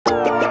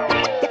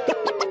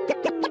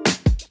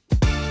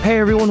Hey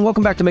everyone,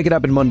 welcome back to Make It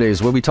Happen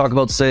Mondays, where we talk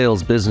about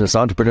sales, business,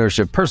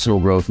 entrepreneurship, personal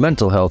growth,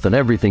 mental health, and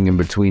everything in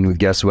between with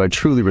guests who I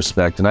truly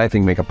respect and I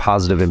think make a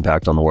positive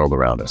impact on the world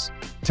around us.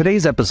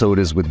 Today's episode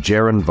is with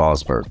Jarron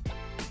Vosberg.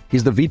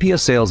 He's the VP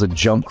of Sales at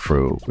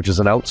JumpCrew, which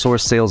is an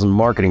outsourced sales and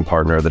marketing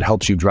partner that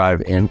helps you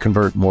drive and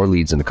convert more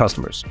leads into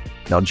customers.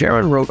 Now,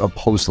 Jarron wrote a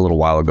post a little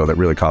while ago that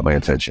really caught my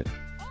attention.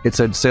 It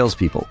said,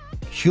 "Salespeople,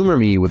 humor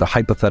me with a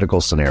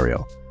hypothetical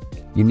scenario.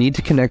 You need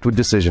to connect with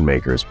decision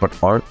makers, but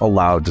aren't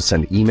allowed to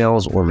send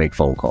emails or make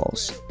phone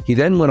calls." He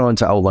then went on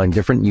to outline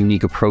different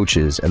unique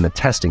approaches and the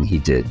testing he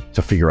did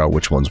to figure out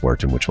which ones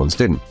worked and which ones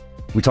didn't.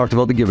 We talked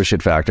about the give a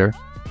shit factor,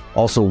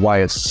 also why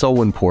it's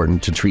so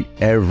important to treat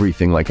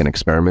everything like an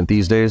experiment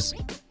these days,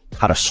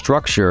 how to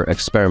structure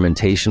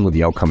experimentation with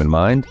the outcome in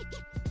mind,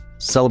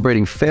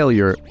 celebrating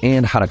failure,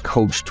 and how to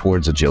coach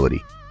towards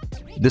agility.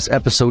 This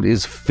episode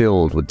is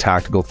filled with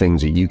tactical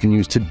things that you can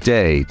use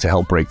today to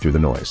help break through the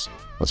noise.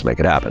 Let's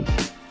make it happen.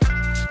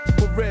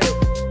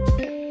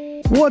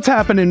 What's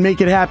happening,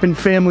 Make It Happen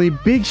family?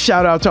 Big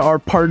shout out to our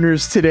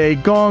partners today,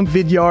 Gong,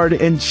 Vidyard,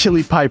 and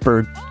Chili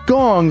Piper.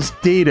 Gong's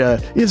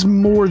data is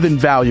more than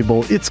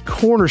valuable. It's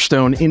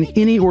cornerstone in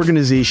any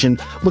organization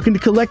looking to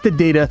collect the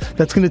data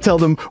that's going to tell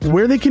them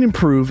where they can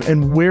improve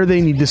and where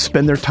they need to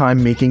spend their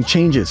time making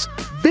changes.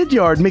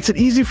 Vidyard makes it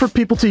easy for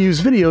people to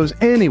use videos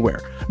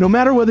anywhere. No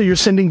matter whether you're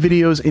sending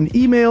videos in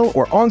email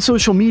or on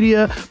social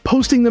media,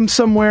 posting them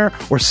somewhere,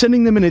 or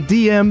sending them in a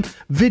DM,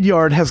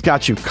 Vidyard has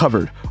got you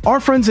covered. Our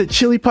friends at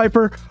Chili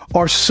Piper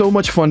are so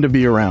much fun to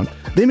be around.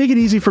 They make it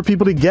easy for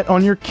people to get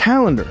on your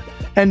calendar.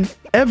 And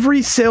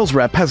every sales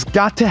rep has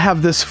got to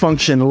have this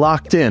function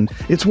locked in.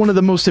 It's one of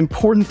the most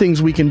important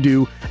things we can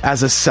do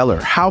as a seller.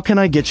 How can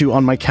I get you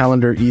on my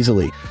calendar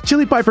easily?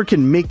 Chili Piper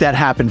can make that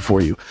happen for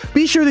you.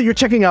 Be sure that you're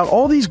checking out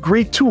all these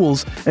great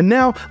tools. And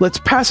now let's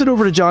pass it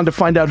over to John to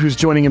find out who's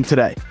joining him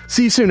today.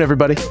 See you soon,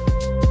 everybody.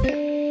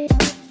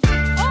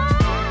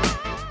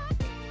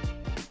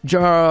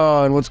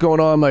 John, what's going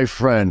on, my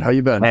friend? How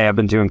you been? Hey, I've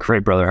been doing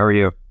great, brother. How are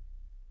you?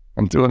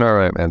 I'm doing all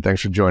right, man.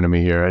 Thanks for joining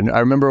me here. And I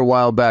remember a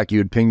while back you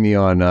had pinged me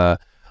on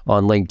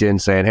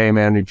LinkedIn saying, "Hey,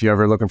 man, if you're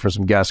ever looking for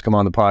some guests, come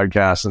on the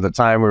podcast." At the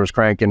time, we was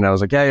cranking. And I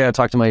was like, "Yeah,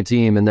 talk to my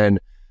team." And then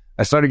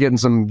I started getting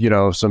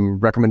some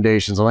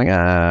recommendations. I'm like,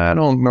 I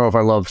don't know if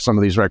I love some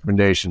of these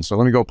recommendations. So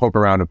let me go poke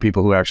around with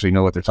people who actually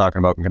know what they're talking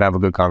about and can have a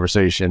good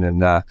conversation.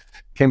 And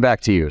came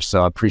back to you.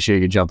 So I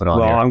appreciate you jumping on.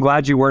 Well, here. I'm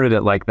glad you worded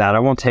it like that. I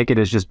won't take it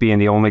as just being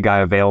the only guy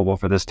available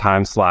for this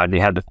time slot.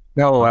 You had to.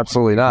 No,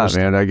 absolutely not,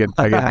 man. I get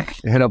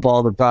hit up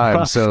all the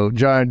time. So,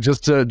 John,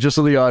 just so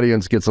the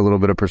audience gets a little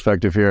bit of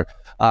perspective here,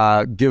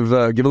 give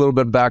a little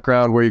bit of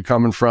background, where you're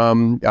coming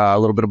from, a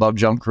little bit about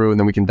JumpCrew, and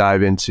then we can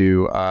dive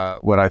into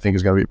what I think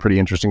is going to be a pretty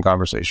interesting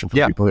conversation for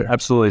people here.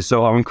 Absolutely.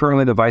 So I'm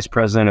currently the Vice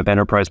President of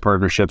Enterprise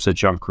Partnerships at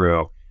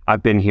JumpCrew.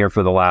 I've been here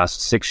for the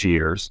last 6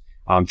 years.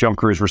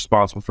 JumpCrew is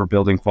responsible for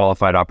building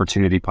qualified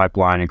opportunity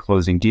pipeline and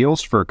closing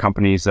deals for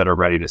companies that are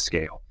ready to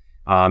scale.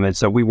 And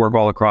so we work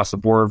all across the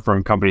board,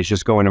 from companies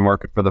just going to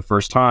market for the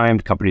first time,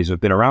 to companies who have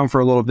been around for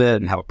a little bit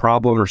and have a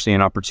problem or see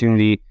an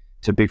opportunity,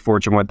 to big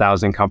Fortune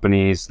 1000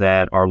 companies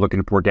that are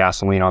looking to pour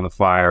gasoline on the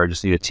fire,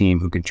 just need a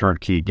team who can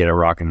turnkey, get it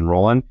rocking and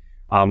rolling.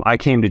 I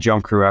came to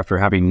JumpCrew after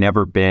having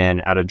never been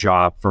at a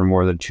job for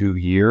more than 2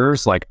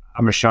 years. Like,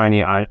 I'm a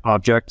shiny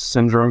object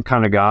syndrome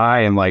kind of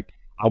guy, and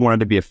I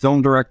wanted to be a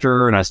film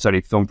director, and I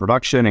studied film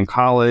production in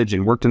college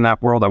and worked in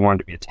that world. I wanted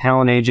to be a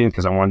talent agent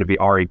because I wanted to be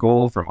Ari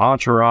Gold from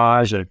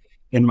Entourage,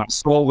 and my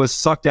soul was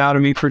sucked out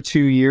of me for 2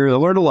 years. I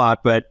learned a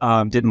lot, but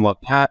didn't love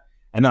that.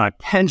 And then I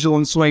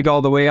pendulum swayed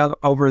all the way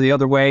over the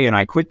other way, and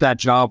I quit that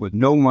job with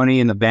no money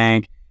in the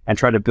bank and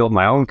tried to build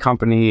my own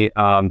company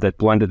that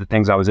blended the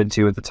things I was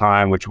into at the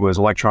time, which was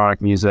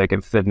electronic music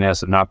and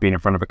fitness and not being in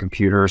front of a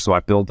computer. So I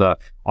built a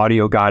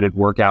audio-guided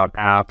workout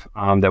app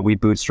that we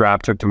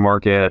bootstrapped, took to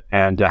market,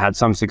 and had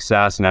some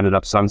success, and ended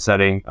up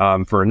sunsetting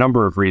for a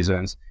number of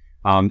reasons.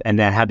 And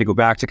then had to go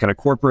back to kind of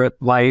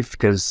corporate life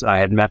because I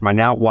had met my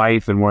now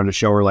wife and wanted to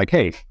show her, like,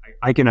 hey,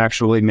 I can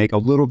actually make a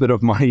little bit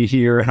of money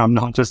here, and I'm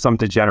not just some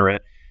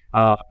degenerate.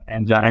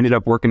 And I ended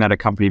up working at a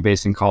company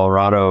based in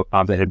Colorado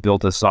that had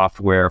built a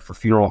software for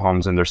funeral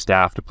homes and their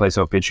staff to place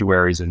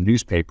obituaries in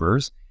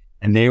newspapers.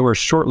 And they were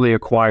shortly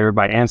acquired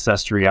by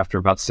Ancestry after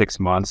about 6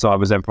 months. So I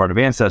was then part of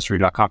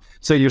Ancestry.com.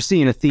 So you're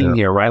seeing a theme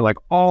here, right? Like,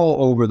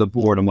 all over the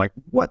board. I'm like,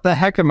 what the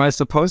heck am I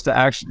supposed to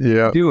actually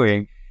be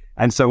doing?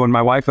 And so when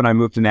my wife and I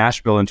moved to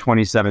Nashville in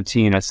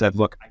 2017, I said,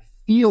 look, I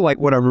feel like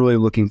what I'm really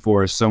looking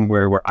for is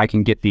somewhere where I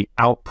can get the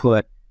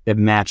output that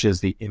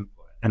matches the input.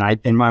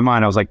 And in my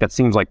mind, I was like, that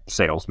seems like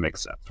sales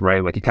makes sense,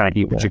 right? Like, you kind of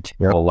eat what you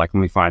kill. Like,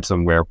 let me find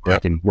somewhere where I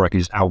can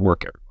just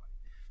outwork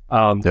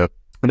everybody.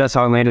 And that's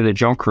how I landed at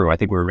JumpCrew. I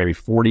think we were maybe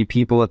 40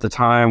 people at the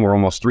time. We're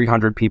almost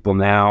 300 people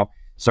now.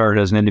 Started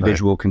as an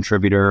individual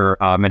contributor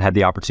and had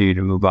the opportunity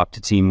to move up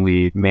to team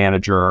lead,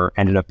 manager,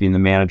 ended up being the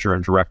manager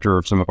and director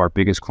of some of our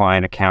biggest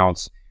client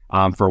accounts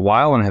for a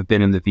while, and have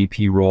been in the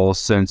VP role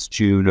since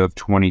June of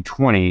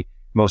 2020,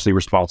 mostly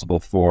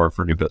responsible for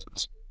new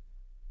business.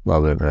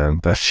 Love it, man.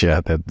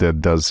 That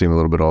does seem a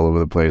little bit all over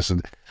the place.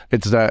 And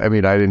it's not, I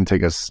mean, I didn't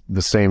take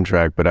the same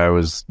track, but I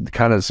was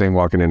kind of the same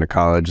walking into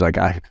college. Like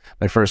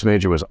my first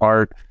major was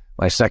art.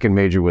 My second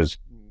major was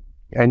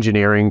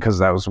engineering because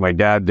that was what my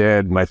dad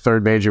did. My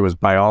third major was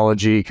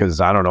biology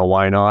because I don't know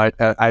why not.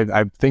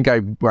 I think I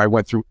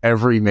went through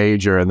every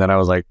major, and then I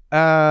was like,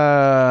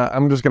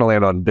 I'm just gonna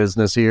land on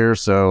business here.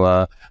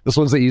 So this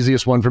one's the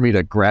easiest one for me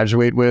to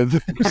graduate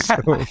with. So,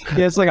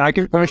 yeah, it's like I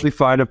could actually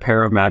find a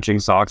pair of matching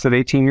socks at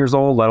 18 years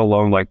old, let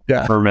alone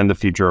determine the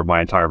future of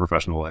my entire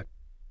professional life.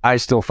 I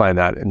still find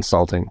that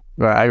insulting.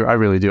 I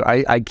really do.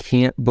 I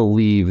can't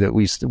believe that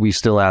we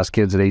still ask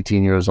kids at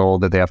 18 years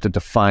old that they have to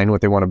define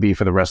what they want to be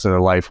for the rest of their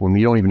life when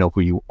you don't even know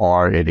who you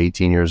are at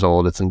 18 years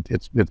old.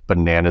 It's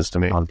bananas to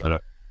me. I don't get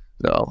it.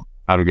 So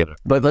I don't get it.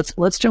 But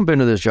let's jump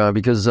into this, John,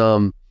 because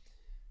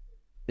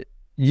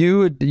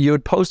you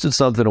had posted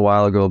something a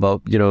while ago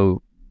about,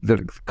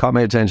 that caught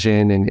my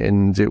attention,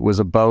 and it was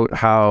about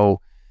how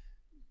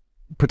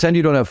pretend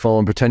you don't have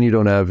phone, pretend you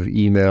don't have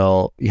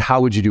email, how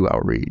would you do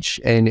outreach?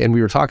 And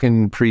we were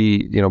talking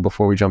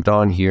before we jumped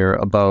on here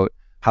about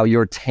how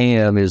your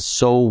TAM is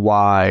so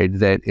wide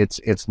that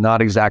it's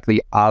not exactly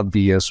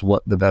obvious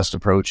what the best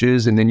approach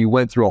is. And then you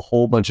went through a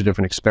whole bunch of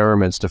different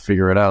experiments to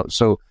figure it out.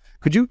 So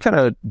could you kind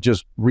of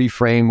just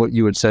reframe what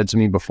you had said to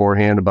me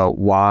beforehand about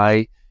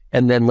why?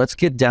 And then let's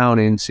get down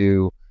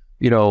into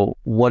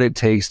what it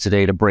takes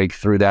today to break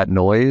through that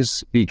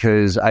noise,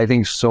 because I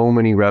think so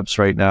many reps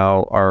right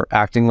now are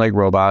acting like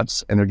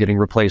robots and they're getting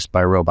replaced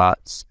by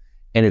robots.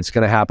 And it's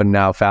going to happen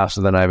now faster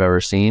than I've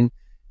ever seen.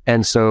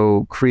 And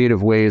so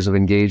creative ways of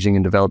engaging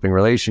and developing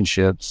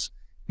relationships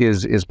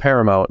is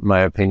paramount in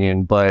my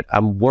opinion, but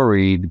I'm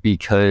worried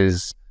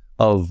because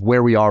of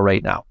where we are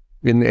right now.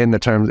 In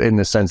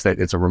the sense that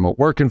it's a remote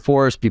working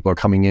force, people are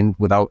coming in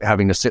without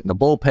having to sit in the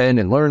bullpen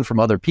and learn from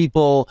other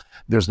people.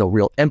 There's no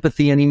real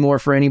empathy anymore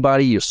for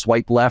anybody. You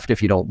swipe left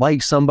if you don't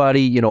like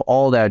somebody,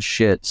 all that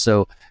shit.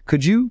 So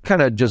could you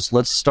kind of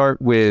let's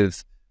start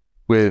with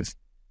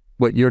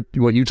what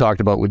you talked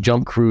about with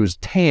JumpCrew's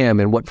TAM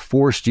and what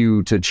forced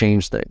you to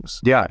change things?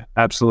 Yeah,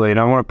 absolutely. And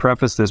I want to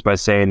preface this by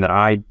saying that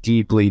I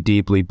deeply,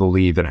 deeply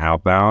believe in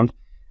outbound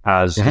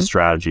as a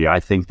strategy. I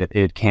think that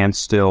it can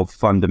still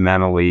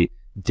fundamentally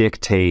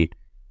dictate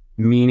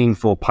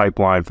meaningful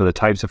pipeline for the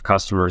types of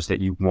customers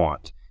that you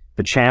want.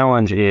 The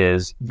challenge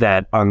is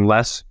that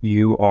unless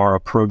you are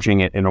approaching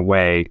it in a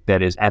way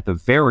that is at the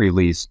very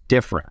least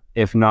different,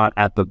 if not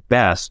at the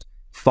best,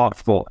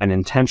 thoughtful and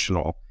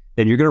intentional,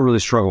 then you're going to really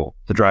struggle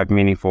to drive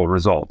meaningful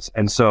results.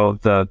 And so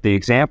the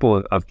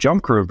example of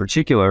JumpCrew in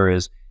particular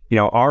is,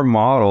 our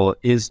model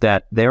is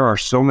that there are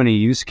so many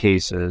use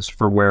cases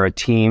for where a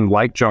team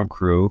like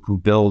JumpCrew, who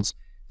builds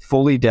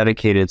fully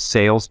dedicated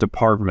sales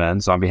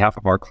departments on behalf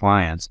of our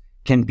clients,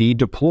 can be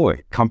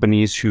deployed.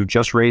 Companies who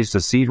just raised a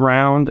seed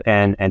round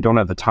and don't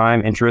have the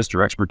time, interest,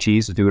 or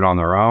expertise to do it on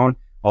their own,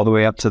 all the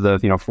way up to the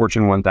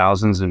Fortune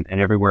 1000s and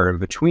everywhere in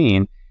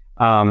between.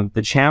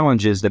 The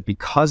challenge is that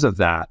because of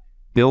that,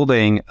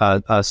 building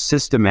a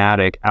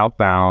systematic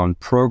outbound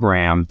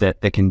program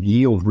that can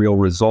yield real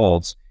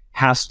results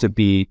has to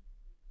be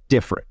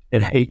different.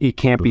 It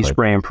can't be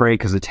spray and pray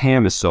because the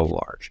TAM is so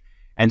large.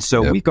 And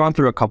so we've gone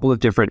through a couple of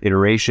different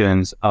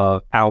iterations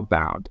of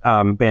outbound,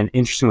 and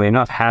interestingly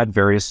enough, had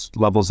various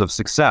levels of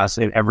success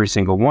in every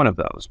single one of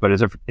those. But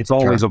it's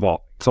always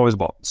evolved. It's always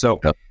evolved.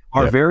 So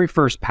our very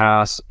first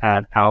pass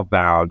at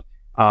outbound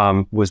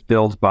was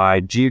built by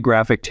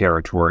geographic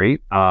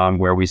territory,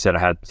 where we said I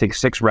had, I think,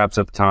 6 reps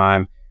at the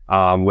time.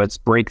 Let's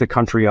break the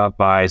country up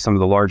by some of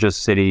the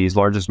largest cities,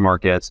 largest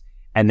markets.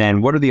 And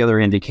then what are the other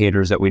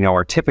indicators that we know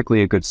are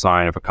typically a good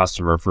sign of a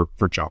customer for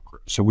JumpCrew?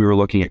 So we were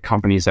looking at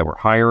companies that were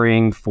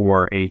hiring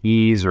for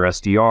AEs or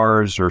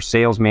SDRs or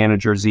sales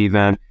managers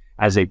even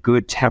as a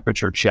good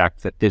temperature check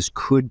that this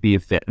could be a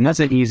fit. And that's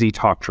an easy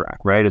talk track,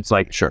 right? It's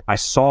like, sure, I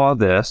saw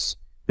this,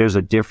 there's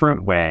a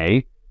different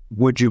way.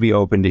 Would you be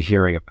open to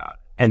hearing about it?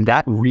 And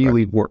that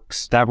really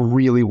works. That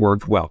really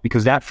worked well,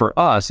 because that for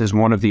us is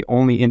one of the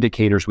only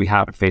indicators we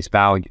have at face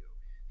value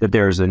that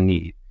there's a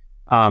need.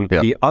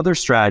 The other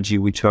strategy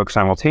we took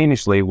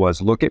simultaneously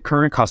was look at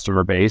current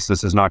customer base.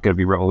 This is not going to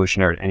be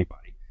revolutionary to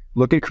anybody.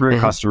 Look at current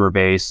customer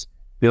base,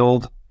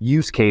 build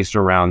use case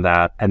around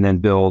that, and then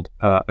build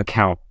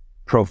account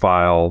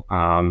profile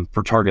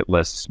for target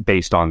lists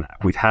based on that.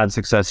 We've had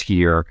success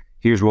here.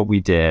 Here's what we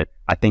did.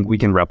 I think we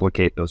can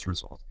replicate those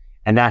results.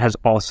 And that has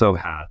also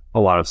had a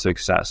lot of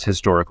success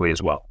historically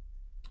as well.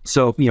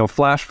 So,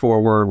 flash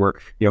forward,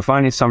 we're,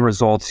 finding some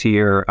results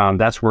here.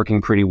 That's working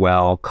pretty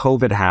well.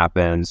 COVID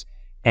happens.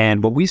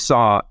 And what we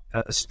saw,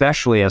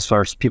 especially as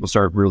far as people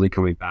started really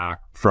coming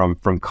back from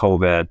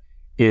COVID,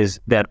 is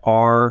that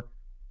our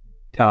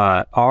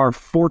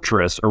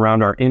fortress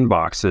around our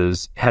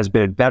inboxes has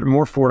been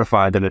more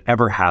fortified than it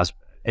ever has been.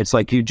 It's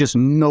like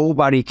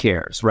nobody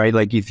cares, right?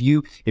 Like if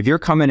you're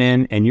coming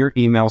in and your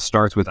email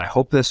starts with, "I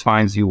hope this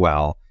finds you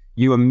well,"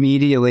 you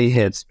immediately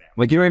hit spam.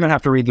 Like you don't even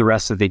have to read the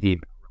rest of the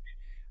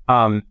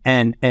email.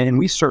 And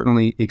we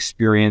certainly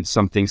experienced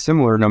something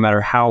similar, no matter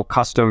how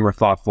custom or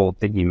thoughtful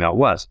the email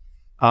was.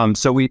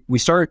 So we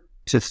start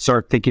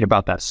thinking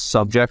about that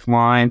subject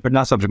line, but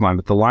not subject line,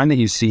 but the line that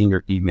you see in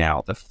your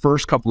email, the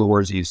first couple of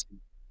words you use,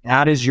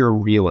 that is your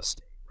real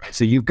estate, right?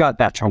 So you've got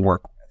that to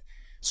work with.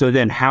 So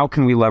then how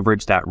can we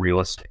leverage that real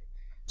estate?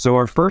 So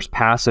our first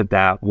pass at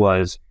that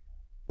was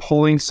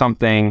pulling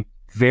something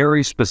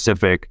very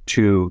specific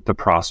to the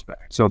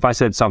prospect. So if I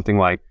said something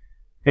like,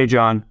 hey,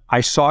 John,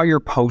 I saw your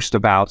post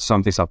about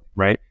something,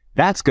 right?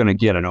 That's going to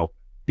get an open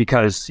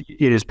because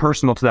it is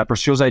personal to that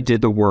person. Shows I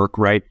did the work,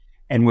 right?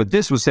 And what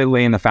this was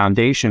laying the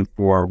foundation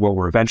for what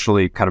we're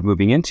eventually kind of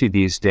moving into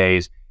these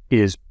days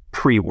is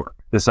pre-work.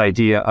 This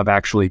idea of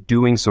actually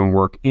doing some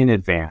work in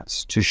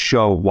advance to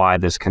show why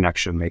this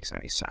connection makes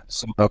any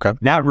sense. Okay.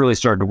 That really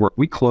started to work.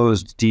 We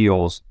closed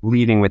deals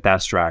leading with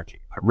that strategy.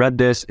 I read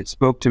this, it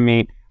spoke to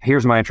me.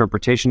 Here's my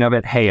interpretation of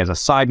it. Hey, as a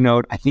side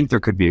note, I think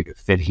there could be a good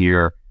fit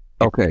here.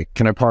 Okay.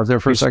 Can I pause there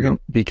for a second?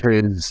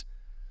 Because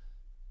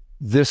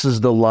this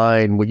is the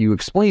line, what you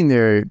explained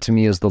there to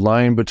me is the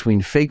line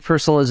between fake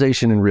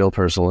personalization and real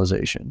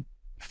personalization.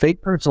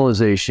 Fake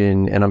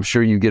personalization, and I'm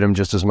sure you get them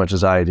just as much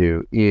as I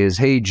do, is,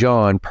 hey,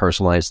 John,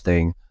 personalized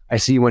thing. I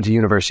see you went to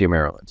University of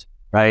Maryland,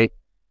 right?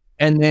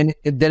 And then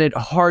it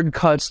hard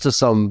cuts to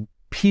some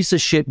piece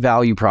of shit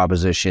value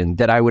proposition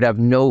that I would have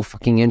no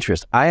fucking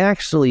interest. I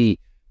actually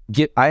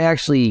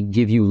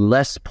give you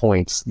less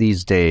points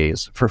these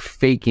days for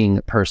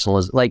faking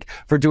personalization, like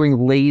for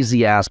doing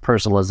lazy ass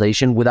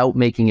personalization without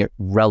making it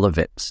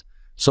relevant.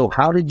 So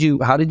how did you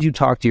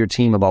talk to your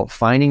team about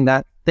finding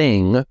that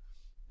thing?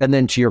 And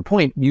then to your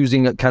point,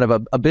 using a kind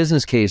of a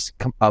business case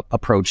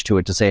approach to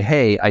it to say,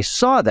 hey, I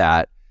saw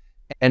that.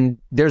 And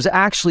there's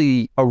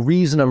actually a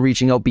reason I'm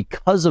reaching out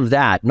because of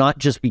that, not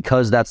just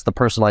because that's the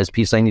personalized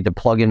piece I need to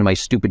plug into my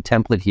stupid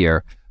template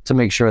here to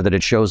make sure that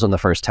it shows on the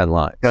first 10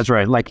 lines. That's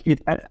right.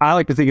 I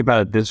like to think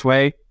about it this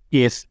way.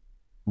 If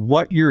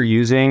what you're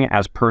using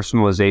as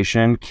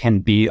personalization can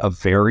be a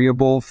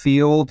variable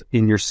field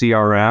in your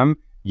CRM,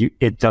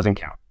 it doesn't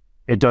count.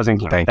 It doesn't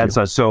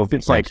count. So if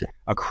it's like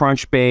a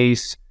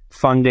Crunchbase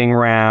funding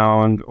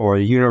round or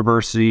the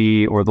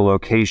university or the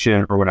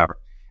location or whatever.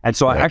 And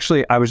so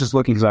I was just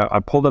looking because I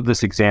pulled up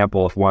this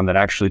example of one that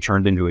actually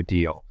turned into a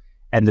deal.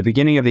 And the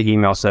beginning of the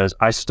email says,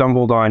 I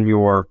stumbled on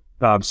your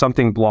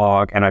something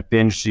blog and I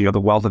binged, the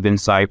wealth of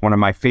insight. One of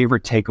my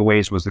favorite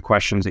takeaways was the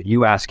questions that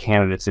you ask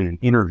candidates in an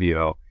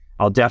interview.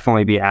 I'll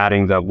definitely be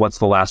adding what's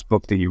the last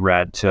book that you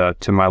read to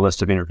my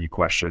list of interview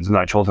questions. And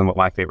I told him what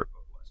my favorite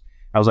book was.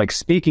 I was like,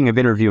 speaking of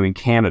interviewing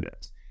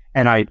candidates,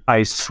 and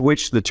I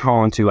switched the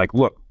tone to like,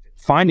 look,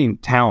 finding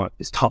talent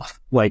is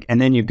tough. And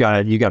then you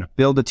got to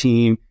build a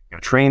team, you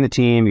got to train the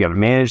team, you got to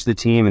manage the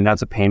team. And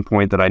that's a pain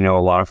point that I know a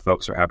lot of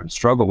folks are having to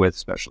struggle with,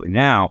 especially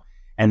now.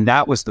 And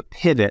that was the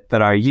pivot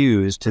that I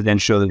used to then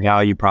show the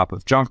value prop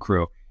of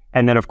JumpCrew.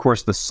 And then, of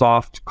course, the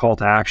soft call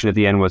to action at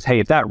the end was, hey,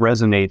 if that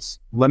resonates,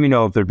 let me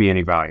know if there'd be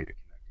any value to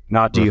connect.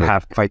 Not do you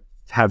have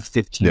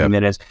 15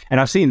 minutes.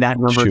 And I've seen that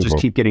number just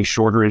keep getting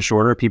shorter and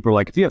shorter. People are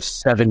like, if you have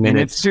 7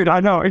 minutes, dude, I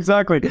know,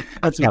 exactly.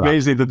 That's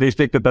amazing that they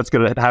think that that's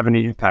going to have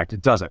any impact.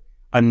 It doesn't.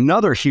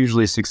 Another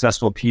hugely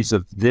successful piece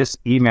of this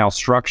email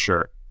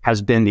structure has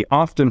been the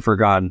often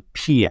forgotten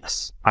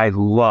PS. I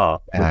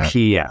love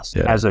the PS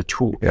as a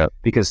tool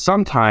because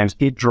sometimes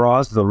it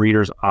draws the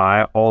reader's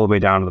eye all the way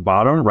down to the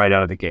bottom, right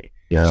out of the gate.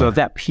 So if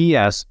that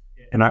PS,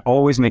 and I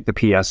always make the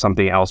PS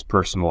something else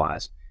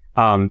personalized.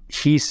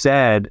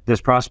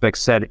 This prospect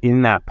said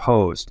in that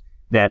post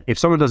that if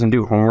someone doesn't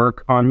do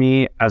homework on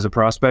me as a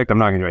prospect, I'm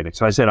not going to do anything.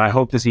 So I said, I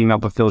hope this email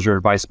fulfills your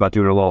advice about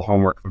doing a little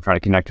homework. I'm trying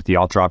to connect with you.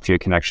 I'll drop you a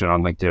connection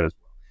on LinkedIn.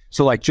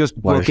 So like just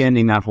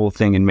bookending that whole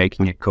thing and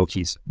making it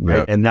cohesive,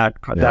 right? And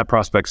that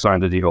prospect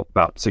signed the deal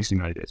about 60,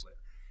 90 days later.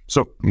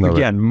 So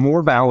again,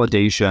 more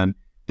validation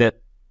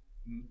that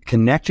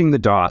connecting the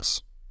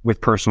dots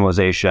with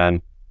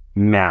personalization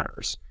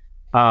matters.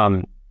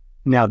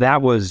 Now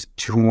that was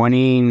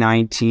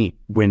 2019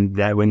 when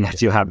that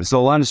deal happened. So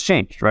a lot has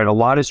changed, right? A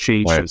lot has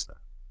changed since then.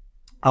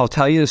 I'll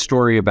tell you a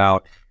story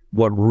about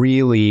what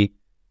really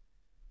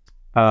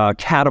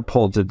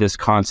catapulted this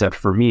concept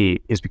for me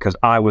is because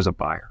I was a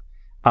buyer.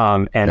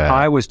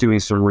 I was doing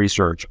some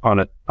research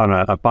on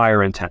a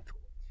buyer intent tool,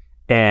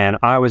 and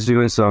I was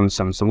doing some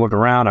look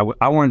around.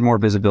 I wanted more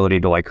visibility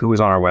to like who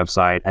was on our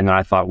website, and then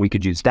I thought we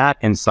could use that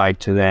insight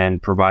to then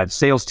provide the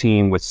sales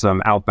team with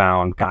some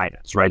outbound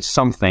guidance, right?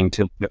 Something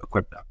to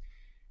equip them.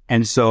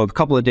 And so a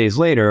couple of days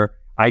later,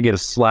 I get a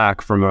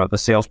Slack from the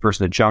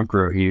salesperson at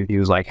JumpCrew. He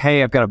was like,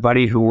 "Hey, I've got a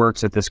buddy who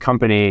works at this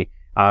company.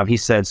 He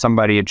said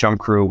somebody at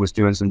JumpCrew was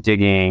doing some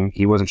digging.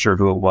 He wasn't sure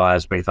who it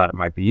was, but he thought it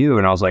might be you."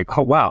 And I was like,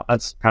 "Oh, wow,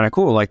 that's kind of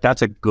cool. Like,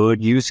 that's a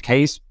good use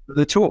case for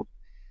the tool."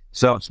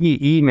 So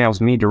he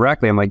emails me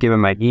directly. I'm like, give him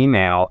my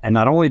email. And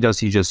not only does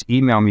he just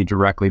email me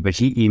directly, but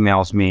he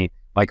emails me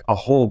like a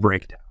whole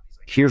breakdown. He's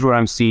like, here's what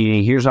I'm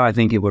seeing. Here's how I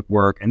think it would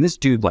work. And this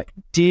dude like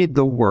did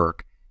the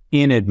work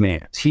in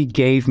advance. He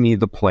gave me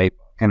the playbook.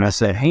 And I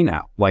said, hey,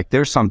 now, like,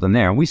 there's something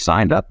there. And we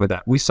signed up with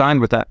that. We signed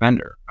with that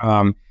vendor.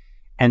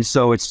 And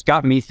so it's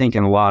got me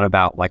thinking a lot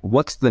about like,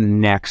 what's the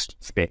next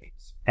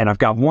phase? And I've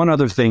got one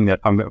other thing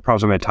that I'm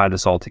probably going to tie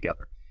this all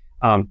together.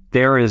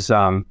 there's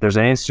an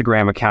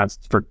Instagram account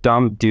for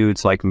dumb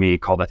dudes like me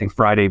called, I think,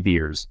 Friday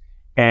Beers.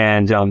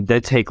 And they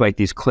take like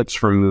these clips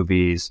from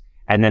movies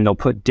and then they'll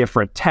put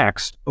different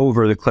text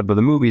over the clip of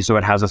the movie so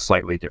it has a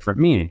slightly different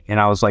meaning. And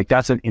I was like,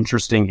 that's an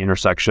interesting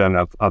intersection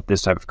of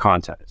this type of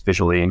content. It's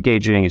visually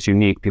engaging, it's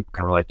unique, people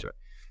can relate to it.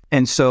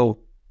 And so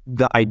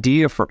the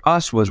idea for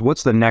us was,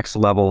 what's the next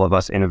level of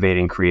us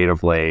innovating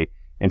creatively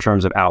in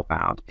terms of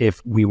outbound?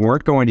 If we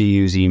weren't going to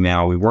use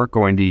email, we weren't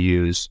going to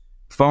use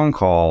phone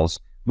calls,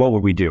 what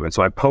would we do? And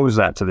so I posed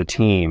that to the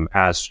team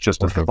as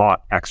just a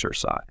thought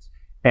exercise.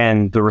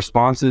 And the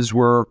responses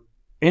were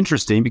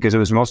interesting because it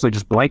was mostly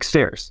just blank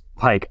stares.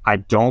 Like, I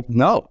don't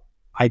know.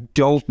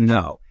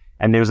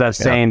 And there's that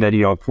saying that,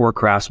 a poor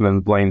craftsman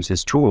blames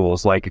his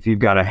tools. Like, if you've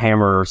got a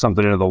hammer or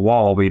something into the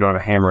wall, but you don't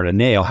have a hammer and a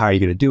nail, how are you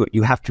going to do it?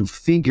 You have to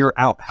figure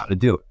out how to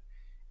do it.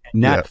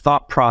 And that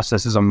thought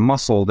process is a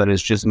muscle that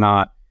is just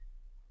not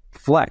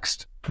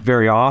flexed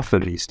very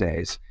often these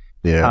days.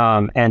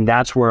 And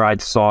that's where I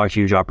saw a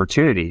huge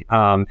opportunity.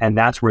 And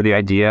that's where the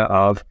idea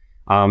of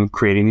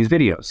creating these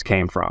videos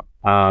came from.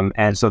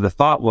 And so the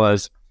thought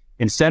was,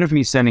 instead of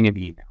me sending an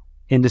email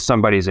into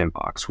somebody's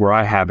inbox where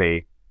I have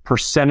a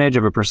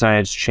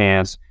percentage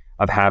chance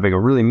of having a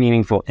really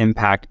meaningful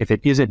impact if it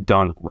isn't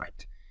done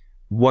right,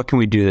 what can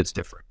we do that's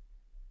different?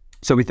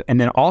 So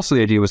and then also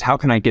the idea was, how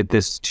can I get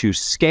this to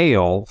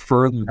scale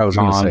further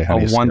on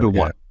a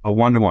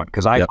one-to-one?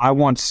 Because I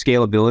want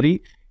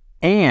scalability.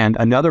 And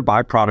another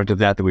byproduct of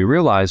that we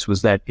realized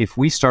was that if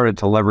we started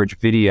to leverage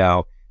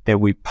video that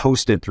we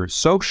posted through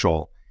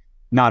social,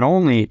 not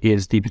only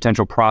is the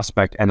potential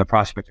prospect and the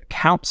prospect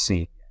account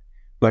seeing it,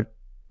 but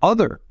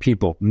other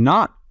people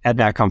not at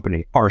that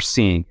company are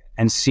seeing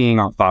and seeing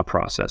our thought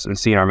process and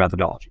seeing our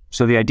methodology.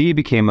 So the idea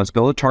became, let's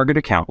build a target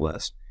account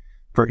list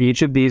for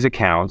each of these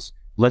accounts.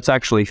 Let's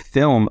actually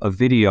film a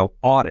video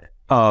audit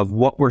of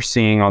what we're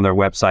seeing on their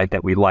website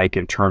that we like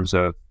in terms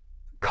of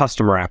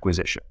customer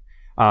acquisition.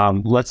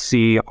 Let's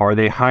see, are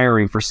they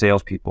hiring for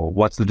salespeople?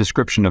 What's the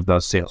description of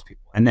those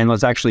salespeople? And then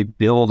let's actually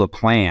build a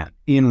plan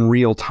in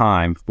real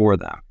time for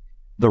them.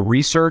 The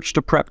research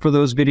to prep for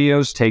those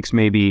videos takes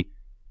maybe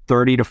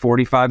 30 to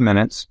 45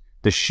 minutes.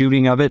 The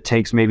shooting of it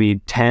takes maybe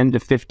 10 to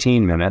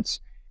 15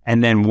 minutes.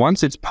 And then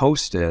once it's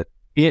posted,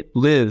 it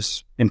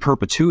lives in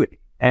perpetuity.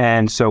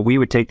 And so we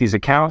would take these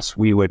accounts,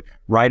 we would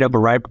write up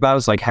about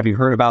it. Like, have you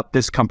heard about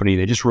this company?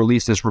 They just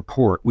released this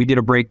report. We did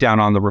a breakdown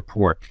on the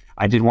report.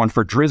 I did one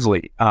for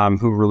Drizzly,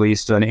 who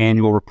released an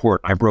annual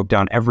report. I broke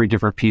down every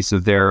different piece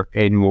of their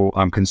annual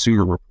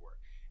consumer report.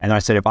 And I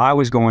said, if I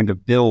was going to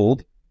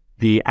build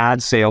the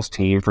ad sales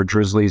team for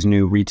Drizzly's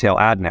new retail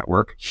ad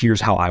network,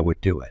 here's how I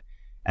would do it.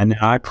 And then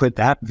I put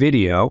that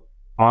video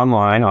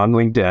online on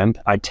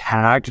LinkedIn. I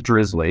tagged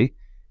Drizzly,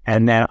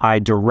 and then I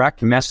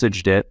direct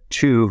messaged it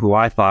to who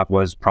I thought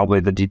was probably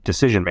the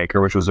decision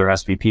maker, which was their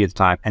SVP at the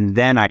time. And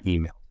then I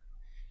emailed.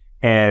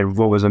 And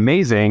what was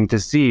amazing to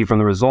see from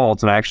the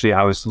results, and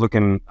I was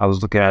looking at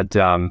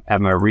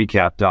my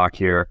recap doc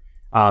here,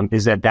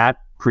 is that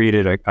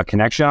created a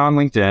connection on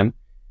LinkedIn.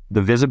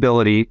 The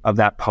visibility of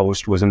that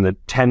post was in the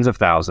tens of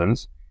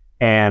thousands,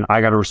 and I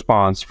got a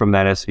response from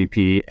that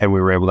SVP, and we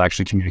were able to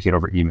actually communicate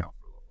over email.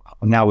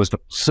 And that was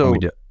what we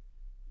did.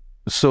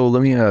 So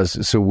let me ask,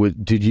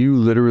 did you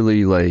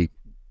literally like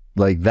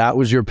that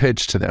was your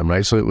pitch to them,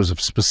 right? So it was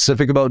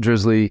specific about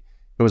Drizzly,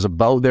 it was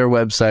about their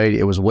website,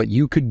 it was what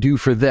you could do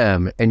for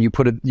them, and you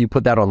put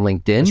that on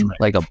LinkedIn,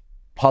 right, like a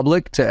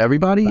public to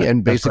everybody, right,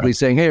 and basically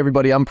saying, hey,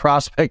 everybody, I'm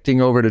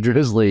prospecting over to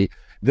Drizzly.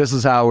 This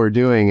is how we're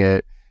doing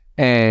it.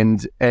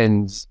 And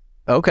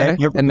okay.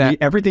 And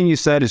everything you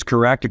said is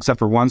correct, except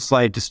for one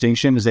slight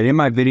distinction, is that in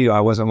my video, I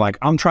wasn't like,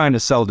 I'm trying to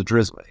sell to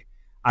Drizzly.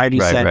 I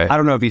said, I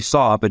don't know if you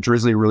saw it, but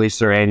Drizzly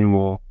released their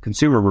annual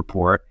consumer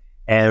report,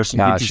 and there's some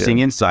interesting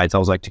insights. I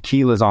was like,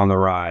 tequila's on the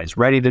rise,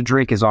 ready to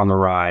drink is on the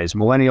rise,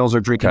 millennials are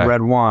drinking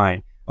red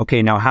wine.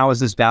 Okay, now how is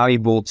this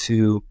valuable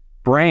to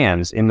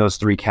brands in those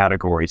three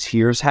categories?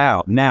 Here's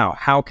how. Now,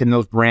 how can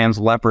those brands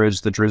leverage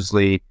the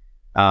Drizzly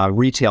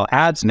retail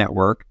ads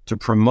network to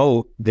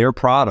promote their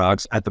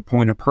products at the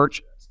point of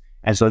purchase?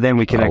 And so then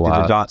we connected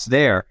the dots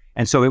there.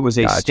 And so it was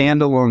a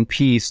standalone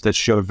piece that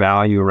showed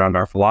value around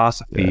our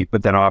philosophy,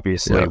 but then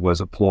obviously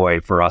was a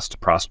ploy for us to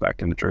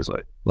prospect into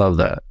Drizzly. Love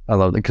that. I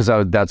love that, because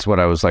that's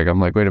what I was like.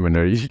 I'm like, wait a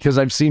minute, because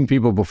I've seen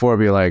people before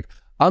be like,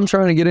 I'm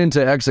trying to get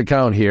into X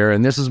account here,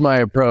 and this is my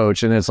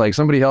approach. And it's like,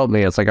 somebody help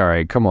me. It's like, all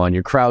right, come on,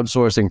 you're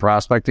crowdsourcing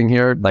prospecting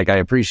here. Like, I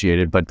appreciate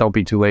it, but don't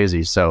be too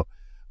lazy. So,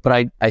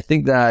 but I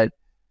think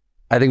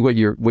what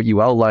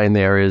you outline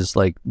there is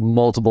like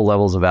multiple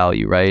levels of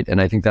value, right?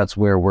 And I think that's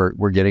where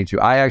we're getting to.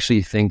 I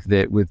actually think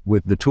that with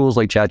the tools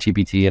like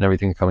ChatGPT and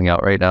everything coming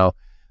out right now,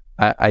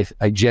 I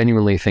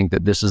genuinely think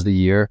that this is the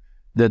year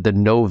that the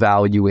no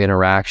value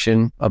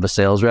interaction of a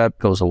sales rep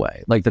goes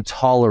away. Like the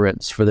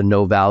tolerance for the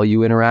no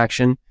value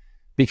interaction,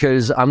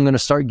 because I'm going to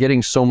start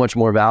getting so much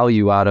more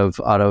value out of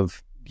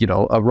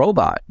a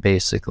robot,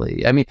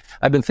 basically. I mean,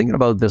 I've been thinking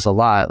about this a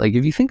lot. Like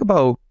if you think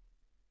about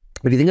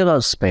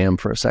spam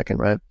for a second,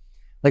 right?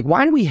 Like,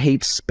 why do we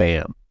hate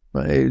spam?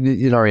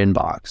 in our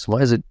inbox?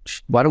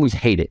 Why don't we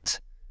hate it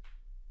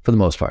for the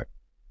most part?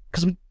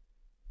 Because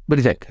what do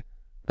you think?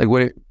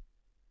 Like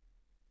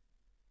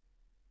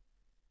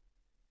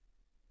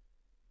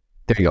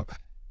there you go.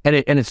 And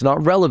it's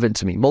not relevant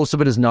to me. Most of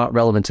it is not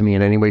relevant to me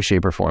in any way,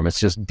 shape, or form. It's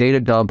just data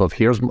dump of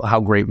here's how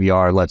great we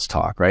are. Let's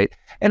talk, right?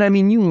 And I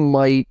mean, you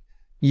might,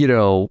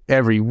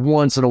 every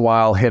once in a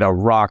while hit a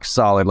rock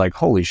solid, like,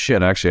 holy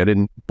shit, actually I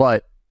didn't,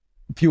 but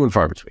few and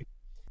far between.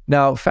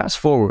 Now, fast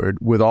forward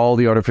with all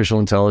the artificial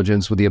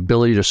intelligence, with the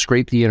ability to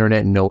scrape the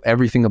internet and know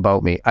everything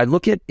about me. I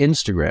look at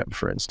Instagram,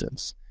 for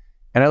instance,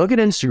 and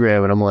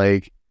and I'm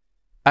like,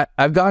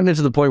 I've gotten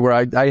into the point where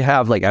I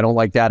have like, I don't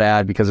like that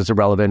ad because it's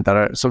irrelevant.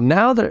 So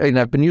now and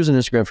I've been using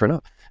Instagram for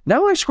enough.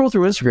 Now I scroll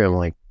through Instagram, I'm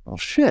like, oh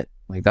shit,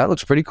 like that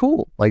looks pretty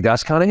cool. Like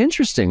that's kind of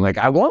interesting. Like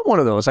I want one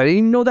of those. I didn't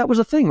even know that was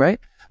a thing, right?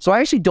 So I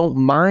actually don't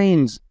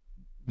mind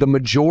the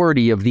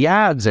majority of the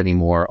ads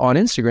anymore on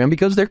Instagram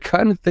because they're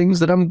kind of things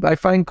that I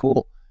find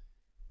cool.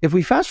 If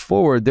we fast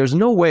forward, there's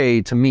no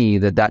way to me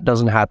that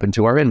doesn't happen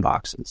to our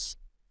inboxes.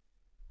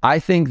 I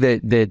think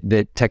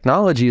that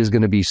technology is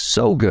going to be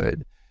so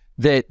good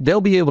that they'll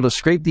be able to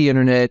scrape the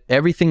internet,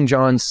 everything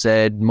John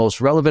said,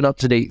 most relevant,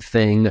 up-to-date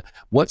thing,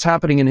 what's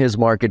happening in his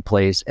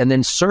marketplace, and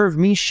then serve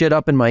me shit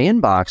up in my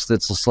inbox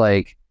that's just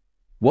like,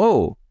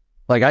 whoa,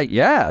 like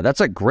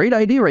that's a great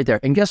idea right there.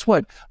 And guess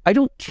what? I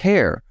don't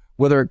care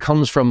whether it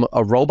comes from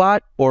a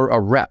robot or a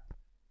rep.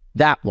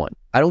 That one,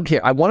 I don't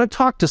care. I want to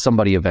talk to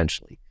somebody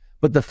eventually.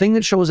 But the thing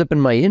that shows up in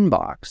my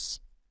inbox,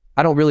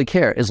 I don't really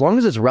care. As long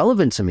as it's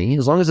relevant to me,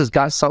 as long as it's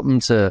got something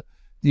to,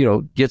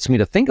 gets me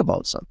to think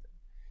about something.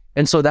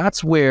 And so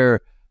that's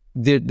where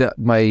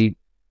my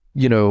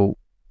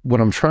what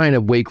I'm trying to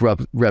wake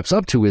reps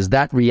up to is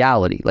that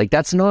reality. Like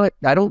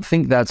I don't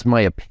think that's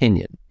my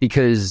opinion,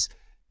 because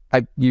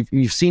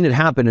you've seen it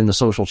happen in the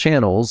social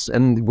channels,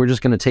 and we're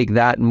just going to take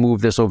that and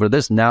move this over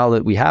this now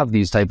that we have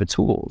these type of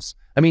tools.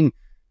 I mean,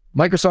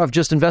 Microsoft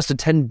just invested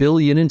 $10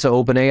 billion into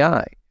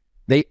OpenAI.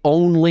 They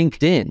own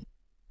LinkedIn.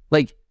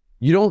 Like,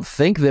 you don't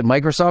think that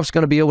Microsoft's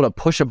going to be able to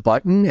push a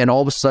button and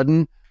all of a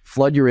sudden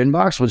flood your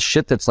inbox with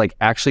shit that's like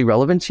actually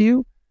relevant to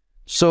you?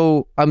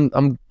 So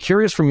I'm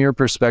curious from your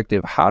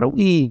perspective,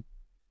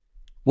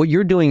 what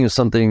you're doing is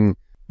something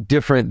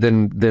different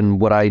than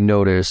what I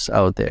notice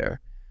out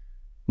there.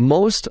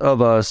 Most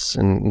of us,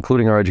 and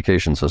including our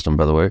education system,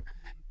 by the way,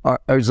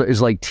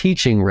 is like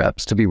teaching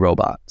reps to be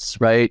robots,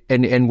 right?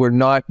 And we're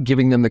not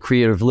giving them the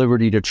creative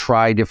liberty to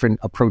try different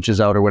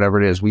approaches out or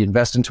whatever it is. We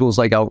invest in tools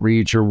like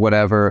outreach or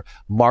whatever.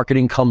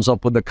 Marketing comes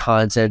up with the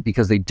content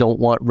because they don't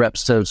want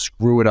reps to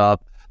screw it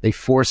up. They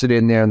force it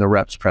in there and the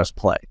reps press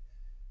play.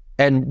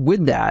 And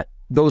with that,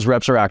 those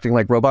reps are acting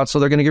like robots, so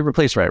they're going to get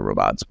replaced by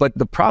robots. But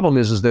the problem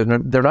is they're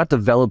not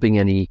developing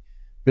any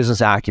business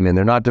acumen.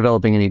 They're not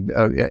developing any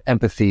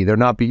empathy. They're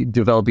not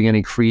developing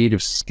any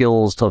creative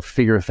skills to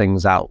figure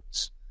things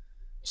out.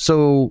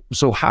 So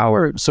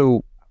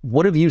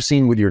what have you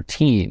seen with your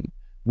team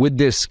with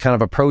this kind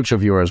of approach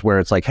of yours where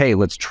it's like, hey,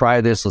 let's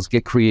try this, let's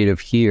get creative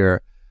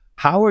here.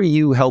 How are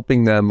you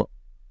helping them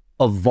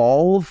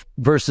evolve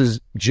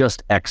versus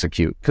just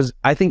execute? Because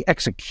I think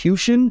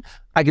execution,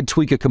 I could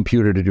tweak a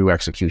computer to do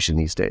execution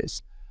these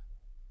days.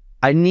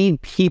 I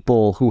need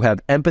people who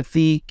have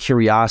empathy,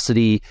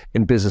 curiosity,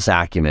 and business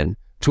acumen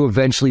to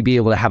eventually be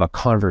able to have a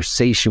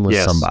conversation with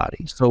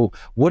somebody. So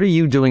what are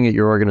you doing at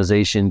your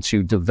organization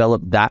to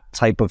develop that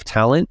type of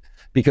talent?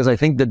 Because I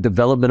think the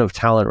development of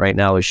talent right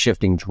now is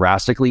shifting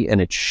drastically,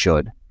 and it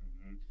should.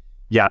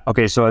 Yeah.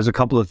 Okay. So as a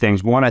couple of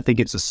things. One, I think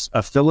it's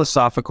a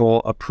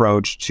philosophical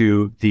approach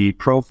to the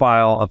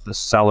profile of the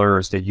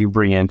sellers that you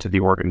bring into the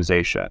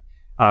organization.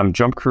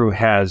 JumpCrew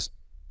has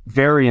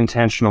very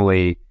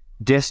intentionally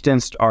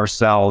distanced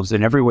ourselves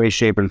in every way,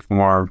 shape, and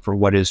form for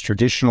what is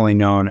traditionally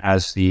known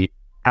as the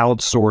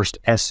outsourced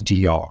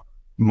SDR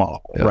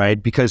model,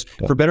 right? Because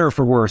for better or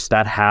for worse,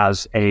 that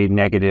has a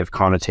negative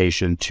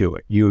connotation to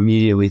it. You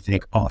immediately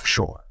think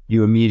offshore.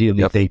 You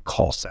immediately think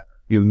call center.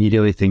 You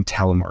immediately think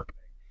telemarketing.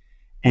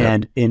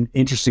 And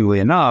interestingly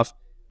enough,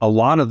 a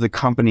lot of the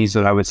companies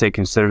that I would say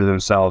consider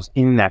themselves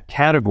in that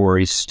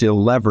category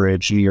still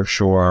leverage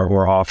nearshore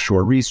or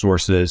offshore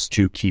resources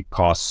to keep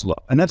costs low.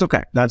 And that's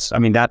okay.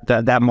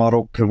 That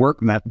model can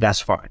work, and that's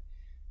fine.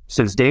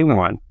 Since day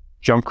one,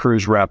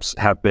 JumpCrew's reps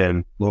have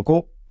been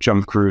local.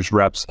 JumpCrew's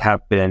reps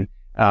have been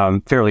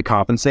fairly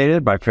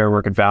compensated by fair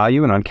market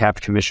value and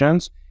uncapped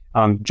commissions.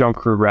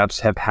 JumpCrew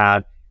reps have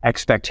had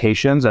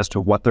expectations as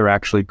to what they're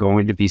actually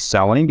going to be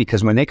selling,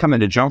 because when they come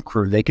into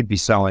JumpCrew, they could be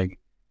selling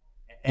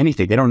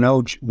anything. They don't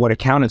know what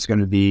account it's going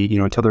to be,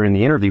 until they're in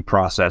the interview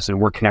process, and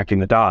we're connecting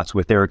the dots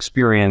with their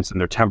experience and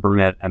their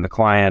temperament and the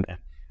client,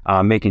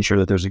 making sure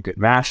that there's a good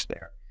match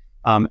there.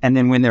 And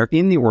then when they're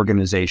in the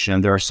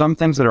organization, there are some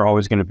things that are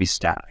always going to be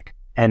static.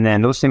 And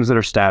then those things that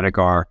are static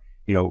are,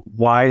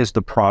 why is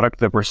the product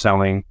that we're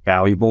selling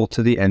valuable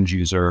to the end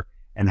user?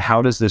 And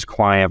how does this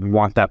client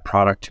want that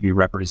product to be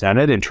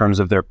represented in terms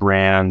of their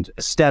brand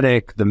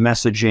aesthetic, the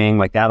messaging,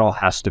 like that all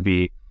has to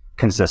be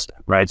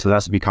consistent, right? So there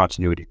has to be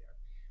continuity there.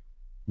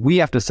 we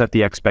have to set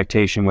the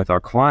expectation with our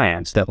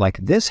clients that like,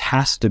 this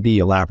has to be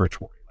a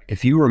laboratory.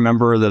 If you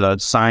remember the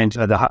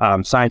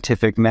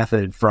scientific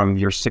method from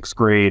your 6th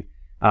grade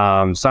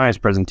science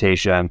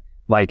presentation,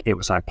 like it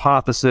was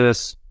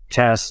hypothesis,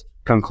 test,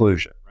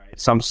 conclusion, right?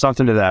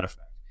 Something to that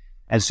effect.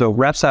 And so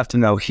reps have to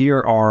know, here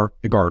are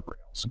the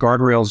guardrails.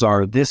 Guardrails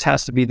are, this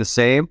has to be the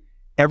same.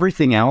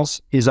 Everything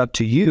else is up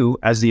to you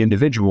as the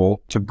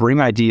individual to bring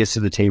ideas to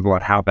the table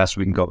on how best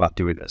we can go about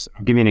doing this.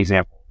 I'll give you an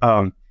example.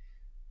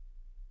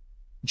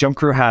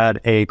 JumpCrew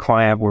had a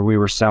client where we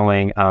were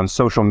selling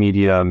social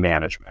media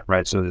management,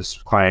 right? So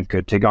this client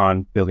could take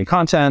on building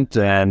content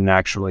and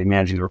actually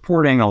managing the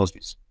reporting, all those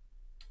pieces.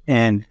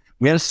 And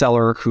we had a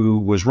seller who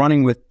was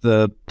running with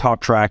the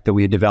talk track that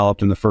we had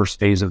developed in the first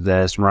phase of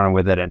this, running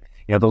with it. And,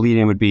 the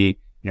lead-in would be,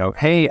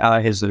 hey,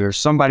 is there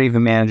somebody who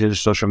manages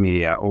social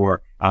media?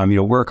 Or,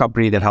 we're a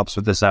company that helps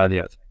with this, that, or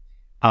the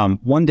other.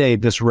 One day,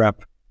 this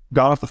rep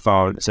got off the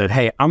phone and said,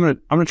 hey, I'm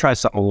gonna try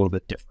something a little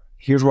bit different.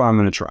 Here's what I'm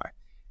gonna try.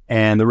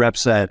 And the rep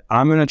said,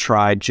 I'm gonna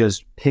try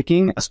just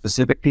picking a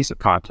specific piece of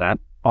content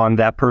on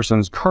that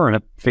person's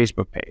current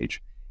Facebook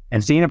page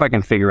and seeing if I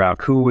can figure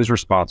out who was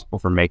responsible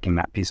for making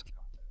that piece of content.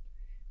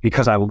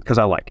 Because I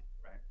like it.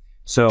 Right?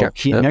 So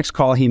next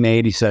call he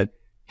made, he said,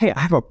 hey, I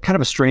have a kind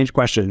of a strange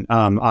question.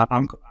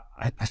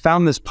 I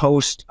found this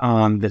post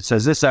that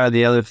says this, that, or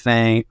the other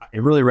thing.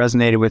 It really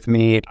resonated with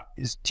me.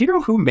 Do you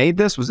know who made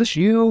this? Was this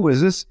you?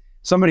 Was this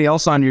somebody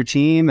else on your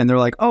team? And they're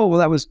like, oh, well,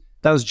 that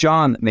was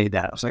John that made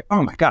that. I was like,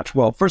 oh my gosh.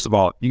 Well, first of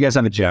all, you guys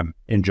have a gem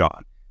in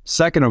John.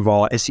 Second of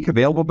all, is he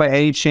available by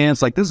any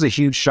chance? Like, this is a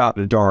huge shot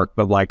in the dark,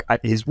 but like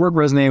his work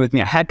resonated with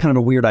me. I had kind of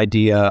a weird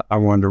idea I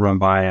wanted to run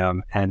by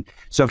him. And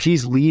so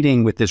he's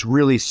leading with this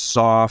really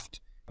soft,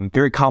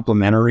 very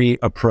complimentary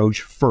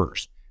approach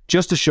first,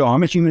 just to show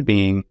I'm a human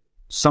being,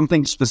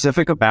 something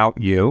specific about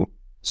you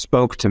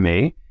spoke to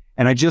me,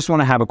 and I just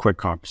want to have a quick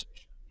conversation.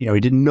 He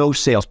did no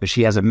sales pitch.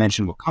 He hasn't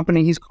mentioned what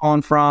company he's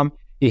calling from.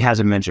 He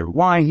hasn't mentioned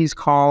why he's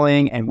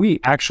calling. And we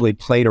actually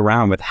played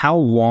around with how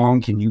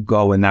long can you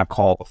go in that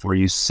call before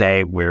you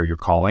say where you're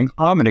calling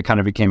from, and it kind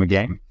of became a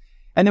game.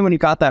 And then when you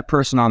got that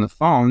person on the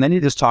phone, then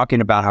you're just talking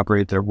about how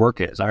great their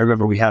work is. I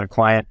remember we had a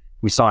client,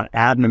 we saw an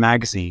ad in a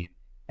magazine,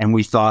 and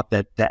we thought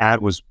that the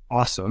ad was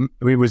awesome.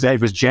 It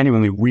was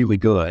genuinely really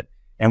good.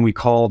 And we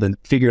called and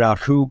figured out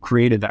who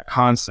created that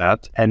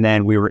concept. And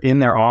then we were in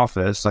their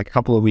office like a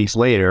couple of weeks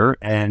later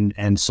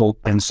and sold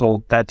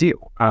that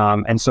deal.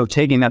 And so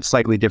taking that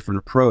slightly different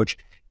approach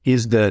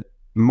is the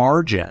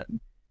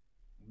margin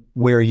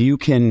where you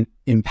can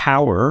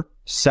empower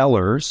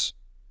sellers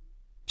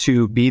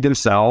to be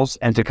themselves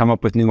and to come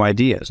up with new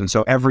ideas. And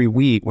so every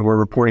week when we're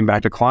reporting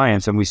back to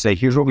clients and we say,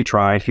 here's what we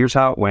tried, here's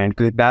how it went,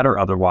 good, bad, or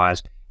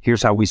otherwise,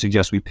 here's how we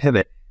suggest we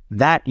pivot,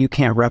 that you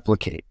can't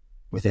replicate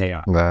with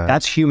AI. Right.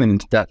 That's human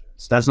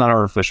intelligence. That's not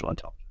artificial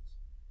intelligence.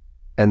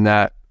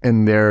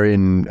 And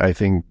therein, I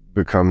think,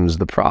 becomes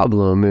the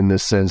problem in the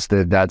sense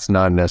that that's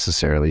not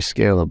necessarily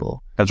scalable.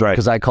 That's right.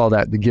 Because I call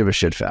that the give a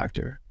shit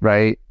factor,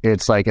 right?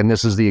 It's like, and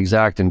this is the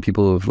exact, and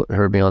people who've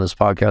heard me on this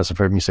podcast have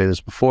heard me say this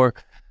before,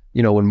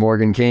 when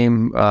Morgan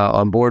came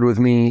on board with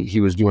me,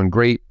 he was doing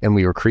great and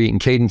we were creating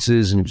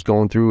cadences and he was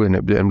going through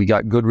and we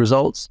got good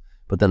results,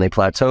 but then they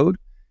plateaued.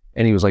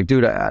 And he was like,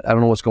 dude, I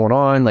don't know what's going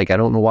on. Like, I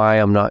don't know why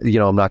I'm not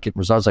getting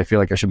results. I feel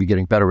like I should be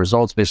getting better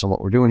results based on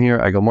what we're doing here.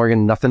 I go,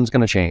 Morgan, nothing's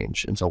going to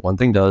change. And so one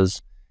thing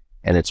does,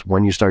 and it's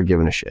when you start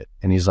giving a shit.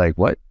 And he's like,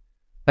 what?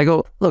 I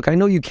go, look, I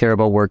know you care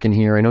about working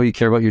here. I know you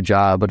care about your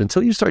job, but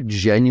until you start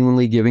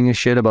genuinely giving a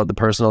shit about the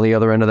person on the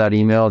other end of that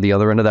email, the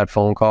other end of that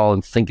phone call,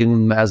 and thinking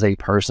them as a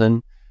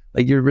person,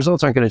 like, your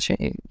results aren't going to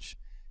change.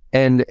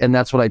 And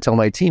that's what I tell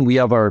my team. We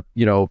have our,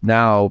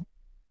 now,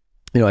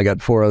 I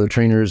got 4 other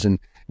trainers and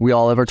we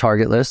all have our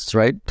target lists,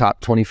 right? Top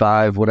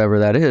 25, whatever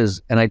that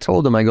is. And I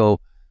told them, I go,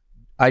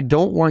 I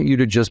don't want you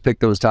to just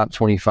pick those top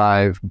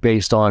 25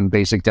 based on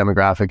basic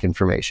demographic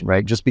information,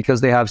 right? Just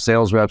because they have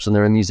sales reps and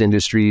they're in these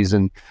industries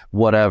and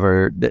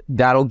whatever,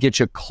 that'll get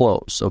you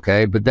close,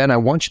 okay? But then I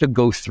want you to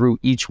go through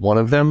each one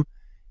of them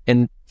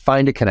and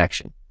find a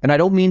connection. And I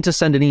don't mean to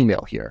send an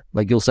email here,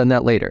 like you'll send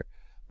that later,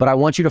 but I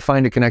want you to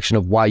find a connection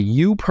of why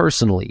you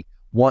personally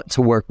want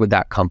to work with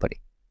that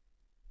company.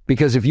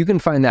 Because if you can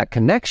find that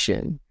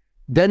connection,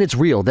 then it's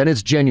real, then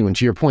it's genuine.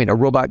 To your point, a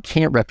robot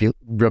can't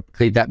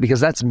replicate that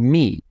because that's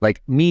me.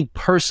 Like, me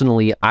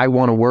personally, I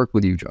want to work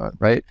with you, John,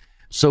 right?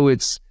 So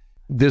it's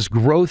this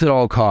growth at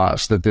all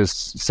costs that this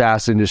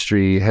SaaS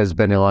industry has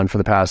been on for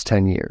the past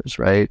 10 years,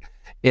 right?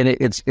 And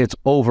it's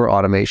over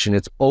automation,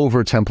 it's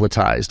over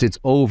templatized, it's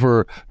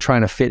over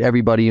trying to fit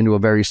everybody into a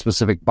very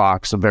specific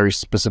box of very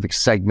specific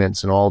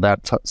segments and all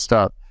that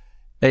stuff.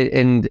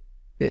 And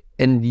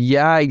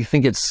yeah, I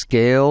think it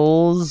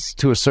scales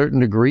to a certain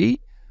degree.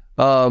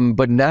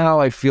 But now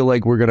I feel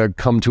like we're going to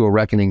come to a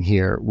reckoning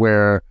here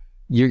where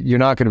you're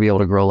not going to be able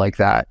to grow like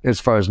that as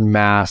far as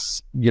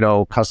mass,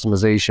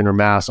 customization or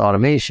mass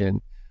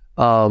automation.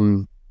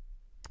 And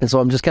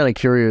so I'm just kind of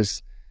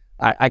curious.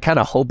 I kind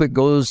of hope it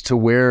goes to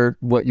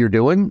what you're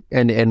doing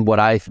and what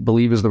I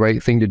believe is the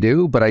right thing to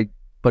do.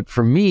 But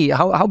for me,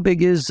 how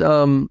big is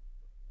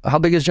how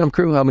big is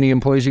JumpCrew? How many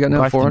employees you got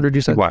now? 400,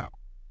 you said? Wow.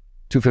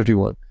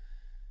 251.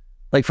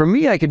 Like for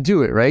me, I could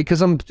do it, right?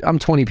 Because I'm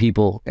 20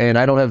 people and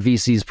I don't have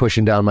VCs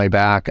pushing down my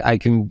back. I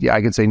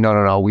can say,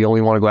 no, we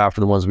only want to go after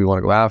the ones we want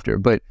to go after.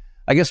 But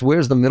I guess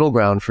where's the middle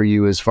ground for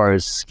you as far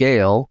as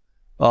scale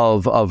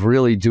of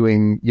really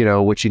doing,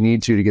 what you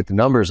need to get the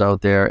numbers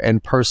out there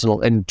and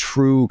personal and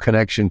true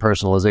connection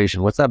personalization?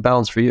 What's that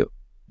balance for you?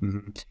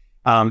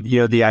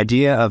 Mm-hmm. The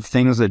idea of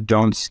things that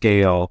don't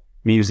scale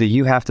means that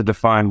you have to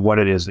define what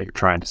it is that you're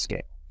trying to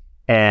scale.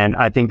 And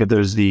I think that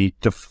there's the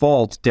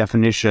default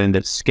definition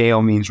that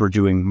scale means we're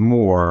doing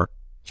more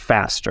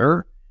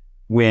faster,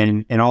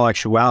 when in all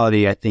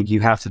actuality, I think you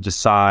have to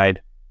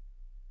decide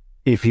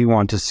if you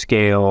want to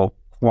scale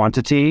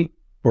quantity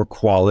or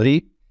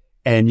quality.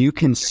 And you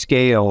can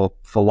scale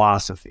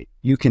philosophy,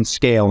 you can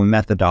scale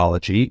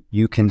methodology,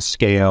 you can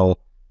scale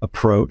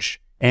approach,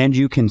 and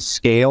you can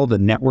scale the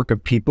network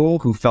of people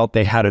who felt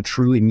they had a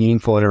truly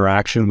meaningful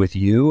interaction with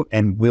you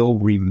and will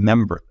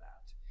remember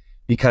that.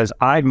 Because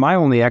my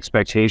only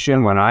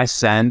expectation when I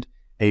send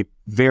a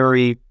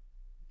very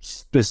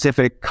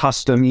specific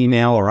custom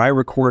email or I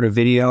record a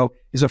video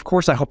is, of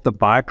course, I hope the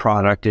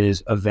byproduct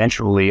is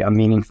eventually a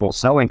meaningful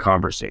selling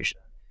conversation.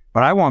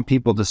 But I want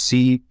people to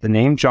see the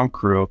name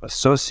JumpCrew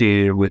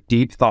associated with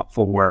deep,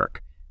 thoughtful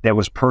work that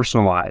was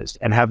personalized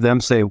and have them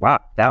say, wow,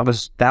 that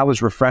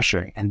was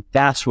refreshing. And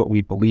that's what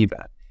we believe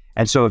in.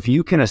 And so if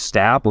you can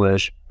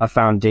establish a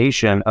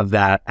foundation of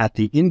that at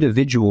the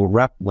individual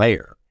rep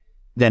layer,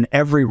 then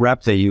every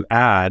rep that you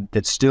add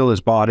that still is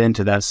bought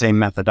into that same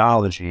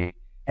methodology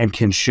and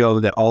can show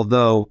that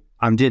although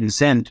I didn't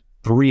send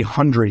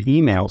 300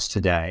 emails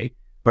today,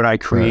 but I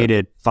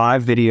created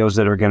 5 videos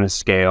that are going to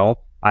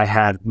scale. I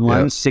had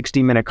one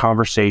 60-minute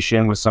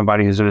conversation with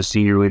somebody who's in a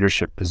senior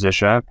leadership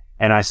position.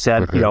 And I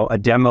said, a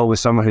demo with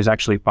someone who's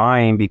actually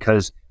buying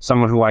because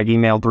someone who I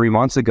emailed 3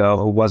 months ago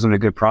who wasn't a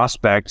good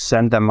prospect,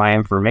 send them my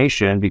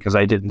information because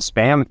I didn't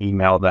spam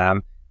email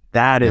them.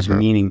 That is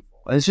meaningful.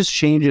 It just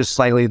changes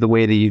slightly the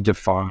way that you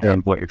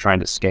define what you're trying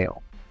to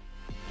scale.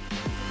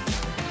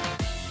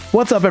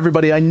 What's up,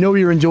 everybody? I know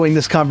you're enjoying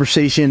this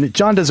conversation.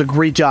 John does a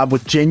great job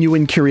with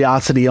genuine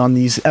curiosity on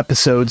these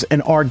episodes,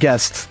 and our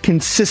guests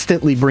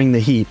consistently bring the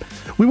heat.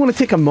 We want to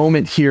take a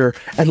moment here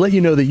and let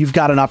you know that you've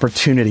got an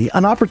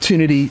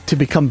opportunity to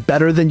become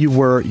better than you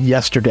were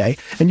yesterday.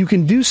 And you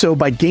can do so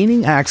by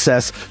gaining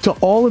access to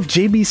all of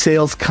JB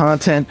Sales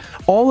content.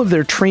 All of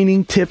their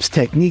training, tips,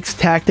 techniques,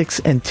 tactics,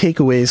 and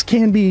takeaways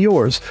can be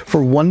yours for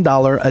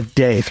 $1 a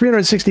day.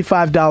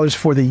 $365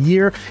 for the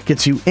year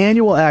gets you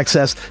annual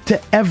access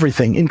to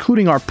everything,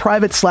 including our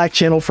private Slack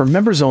channel for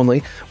members only,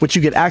 which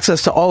you get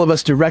access to all of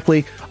us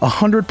directly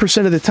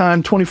 100% of the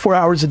time, 24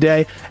 hours a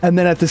day. And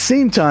then at the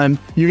same time,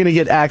 you're going to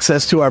get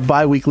access to our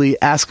bi-weekly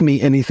Ask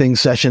Me Anything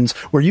sessions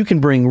where you can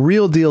bring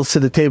real deals to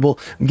the table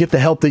and get the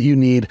help that you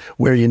need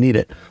where you need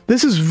it.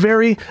 This is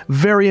very,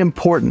 very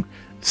important.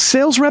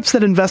 Sales reps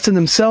that invest in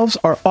themselves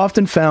are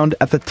often found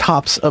at the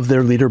tops of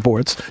their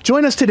leaderboards.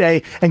 Join us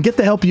today and get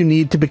the help you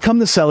need to become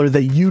the seller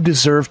that you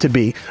deserve to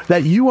be.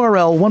 That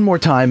URL, one more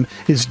time,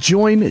 is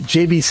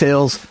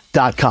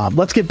joinjbsales.com.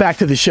 Let's get back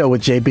to the show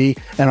with JB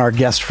and our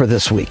guest for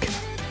this week.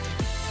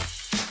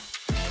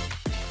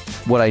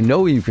 What I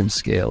know you can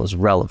scale is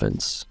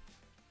relevance,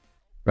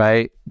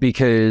 right?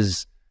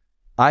 Because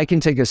I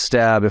can take a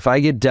stab if I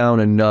get down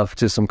enough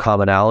to some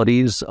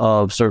commonalities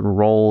of certain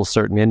roles,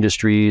 certain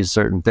industries,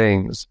 certain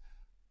things.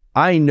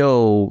 I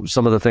know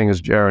some of the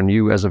things, Jarron,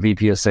 you as a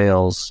VP of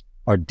sales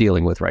are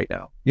dealing with right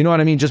now. You know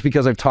what I mean? Just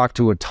because I've talked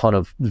to a ton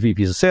of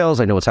VPs of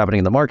sales, I know what's happening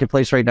in the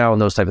marketplace right now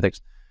and those type of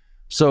things.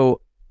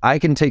 So I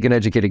can take an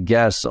educated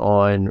guess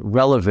on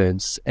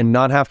relevance and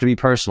not have to be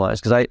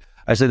personalized. Because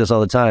I say this all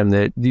the time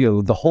that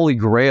the holy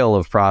grail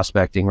of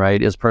prospecting,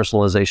 right, is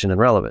personalization and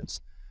relevance.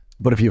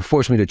 But if you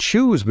force me to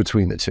choose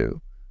between the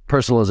two,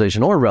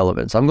 personalization or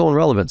relevance, I'm going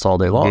relevance all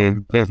day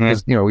long.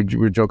 Because, we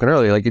were joking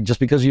earlier, like just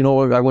because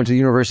I went to the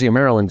University of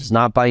Maryland does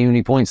not buy you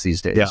any points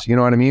these days. Yeah. You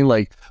know what I mean?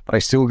 Like, but I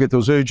still get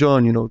those, hey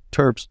John,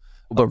 terps.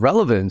 But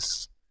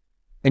relevance,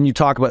 and you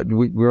talk about,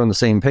 we're on the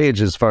same page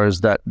as far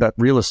as that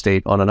real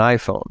estate on an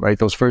iPhone, right?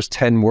 Those first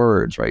 10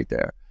 words right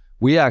there.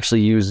 We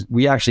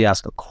actually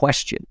ask a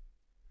question.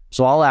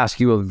 So I'll ask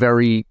you a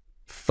very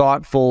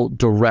thoughtful,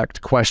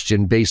 direct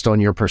question based on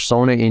your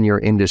persona in your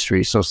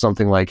industry. So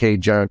something like, hey,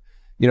 Jarron,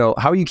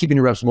 how are you keeping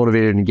your reps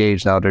motivated and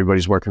engaged now that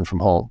everybody's working from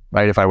home,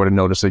 right? If I would have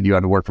noticed that you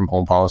had a work from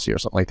home policy or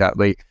something like that.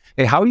 Like,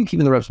 hey, how are you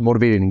keeping the reps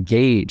motivated and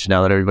engaged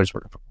now that everybody's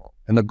working from home?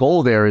 And the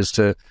goal there is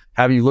to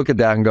have you look at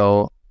that and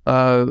go,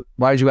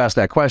 why did you ask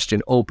that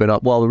question? Open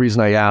up. Well, the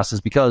reason I asked is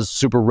because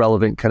super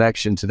relevant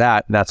connection to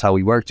that. And that's how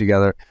we work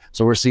together.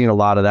 So we're seeing a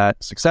lot of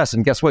that success.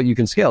 And guess what? You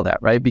can scale that,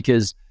 right?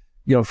 Because,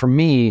 for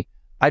me,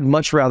 I'd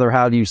much rather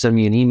have you send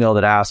me an email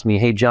that asks me,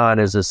 hey, John,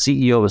 as a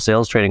CEO of a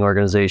sales training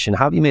organization,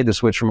 how have you made the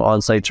switch from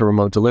on-site to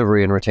remote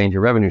delivery and retained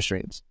your revenue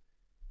streams?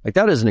 Like,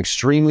 that is an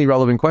extremely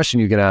relevant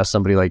question you can ask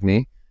somebody like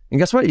me. And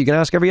guess what? You can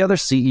ask every other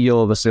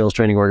CEO of a sales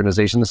training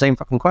organization the same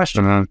fucking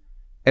question.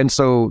 And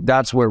so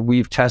that's where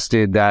we've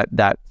tested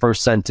that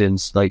first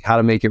sentence, like how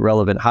to make it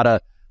relevant, how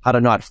how to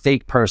not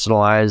fake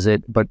personalize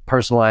it, but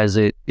personalize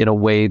it in a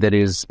way that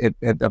is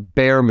at a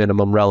bare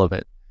minimum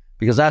relevant.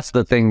 Because that's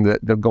the thing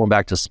that going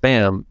back to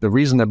spam, the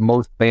reason that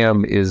most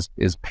spam is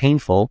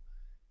painful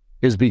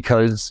is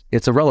because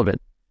it's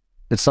irrelevant.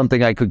 It's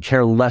something I could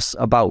care less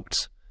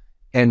about.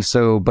 And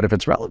so, but if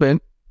it's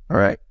relevant, all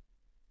right.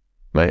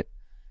 Right.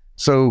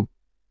 So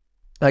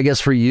I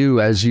guess for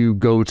you, as you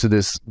go to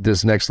this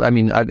next,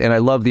 and I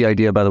love the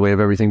idea, by the way,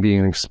 of everything being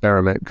an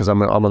experiment, because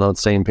I'm on the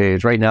same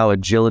page right now.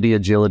 Agility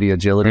is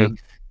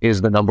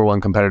the number one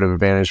competitive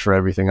advantage for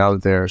everything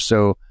out there.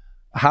 So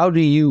how do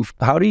you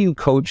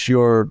coach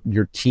your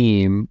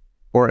team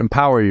or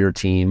empower your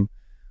team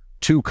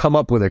to come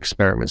up with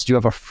experiments? Do you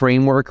have a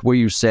framework where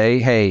you say,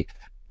 hey,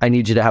 I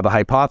need you to have a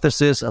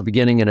hypothesis, a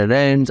beginning and an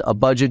end, a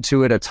budget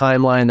to it, a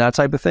timeline, that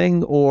type of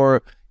thing?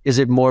 Or is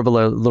it more of a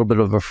little bit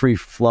of a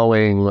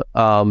free-flowing,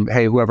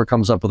 hey, whoever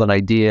comes up with an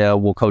idea,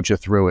 we'll coach you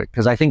through it?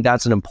 Because I think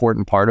that's an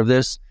important part of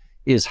this,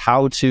 is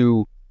how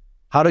to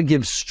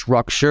give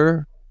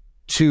structure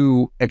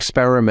to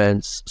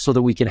experiments so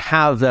that we can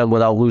have them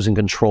without losing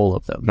control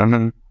of them.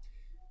 Mm-hmm.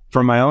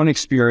 From my own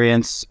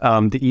experience,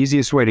 the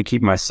easiest way to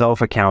keep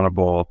myself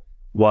accountable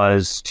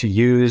was to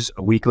use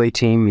a weekly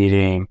team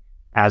meeting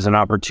as an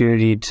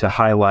opportunity to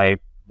highlight,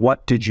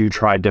 what did you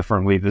try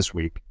differently this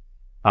week?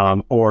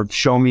 Or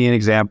show me an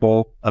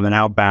example of an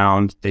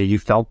outbound that you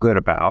felt good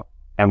about,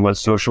 and let's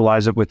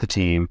socialize it with the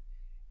team.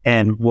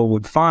 And what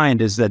we'd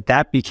find is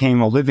that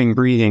became a living,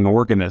 breathing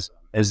organism,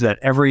 is that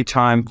every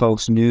time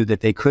folks knew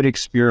that they could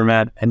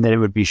experiment and that it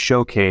would be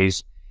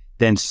showcased,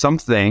 then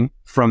something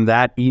from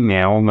that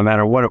email, no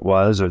matter what it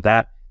was, or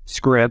that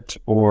script,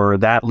 or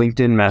that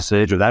LinkedIn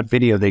message, or that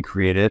video they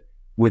created,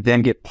 would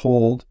then get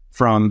pulled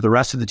from the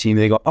rest of the team.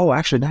 They go, oh,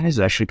 actually, that is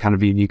actually kind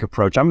of a unique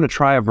approach. I'm going to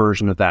try a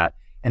version of that.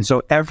 And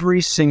so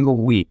every single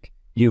week,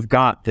 you've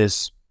got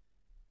this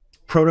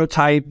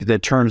prototype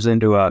that turns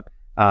into a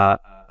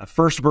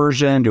first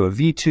version, to a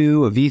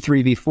V2, a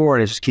V3, V4,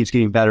 and it just keeps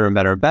getting better and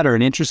better and better.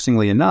 And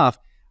interestingly enough,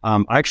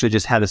 I actually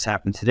just had this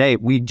happen today.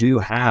 We do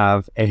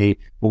have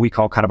what we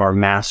call kind of our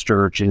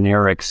master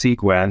generic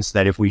sequence,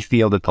 that if we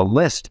feel that the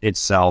list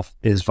itself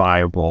is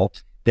viable,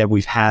 that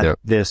we've had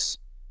this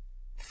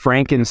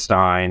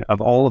Frankenstein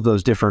of all of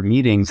those different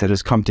meetings that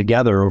has come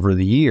together over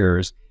the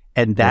years.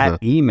 And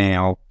that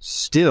email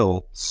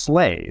still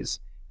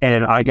slays.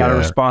 And I got a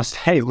response,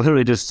 hey,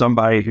 literally just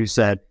somebody who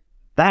said,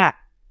 that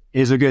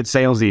is a good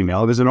sales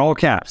email. It was in all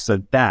caps,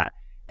 said that.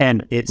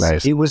 And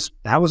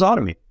that was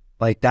automated.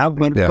 Like that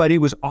went, but it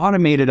was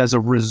automated as a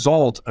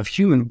result of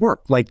human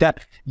work. Like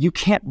that, you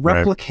can't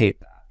replicate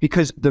that,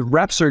 because the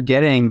reps are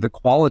getting the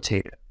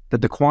qualitative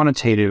that the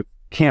quantitative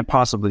can't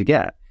possibly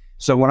get.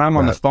 So when I'm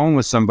on the phone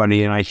with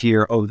somebody and I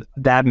hear, oh,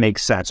 that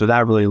makes sense, or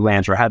that really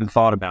lands, or I hadn't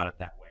thought about it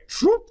that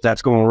way,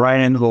 that's going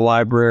right into the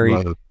library,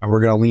 and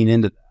we're going to lean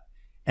into that.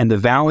 And the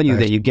value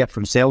that you get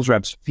from sales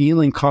reps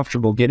feeling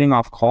comfortable getting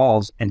off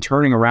calls and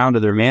turning around to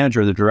their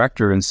manager, the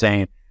director, and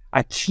saying,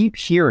 I keep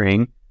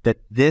hearing that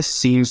this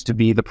seems to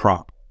be the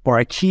problem, or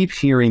I keep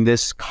hearing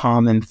this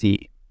common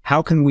theme.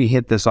 How can we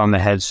hit this on the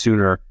head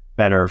sooner,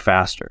 better,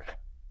 faster?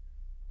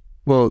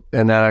 Well,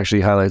 and that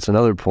actually highlights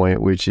another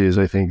point, which is,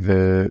 I think,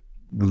 the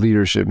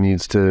leadership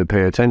needs to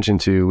pay attention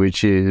to,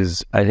 which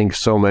is, I think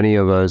so many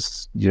of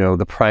us,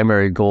 the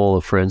primary goal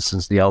of, for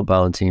instance, the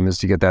outbound team is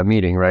to get that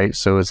meeting, right?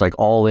 So it's like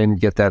all in,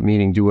 get that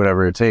meeting, do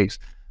whatever it takes.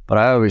 But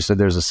I always said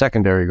there's a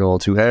secondary goal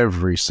to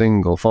every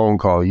single phone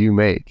call you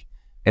make,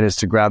 and it's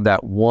to grab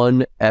that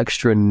one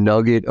extra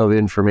nugget of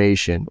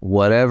information,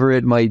 whatever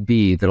it might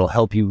be, that'll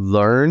help you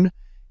learn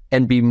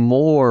and be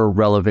more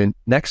relevant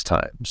next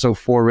time. So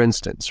for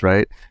instance,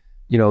 right,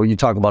 you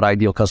talk about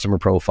ideal customer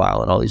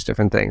profile and all these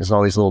different things and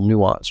all these little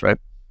nuance, right?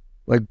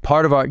 Like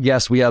part of our,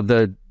 yes, we have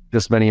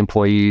this many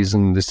employees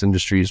in this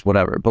industries,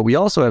 whatever, but we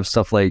also have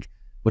stuff like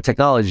what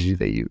technology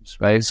they use,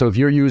 right? So if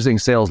you're using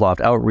SalesLoft,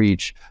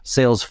 Outreach,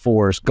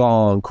 Salesforce,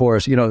 Gong,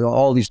 Chorus,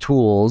 all these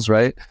tools,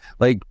 right?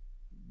 Like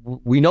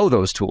we know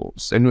those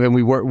tools and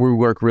we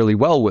work really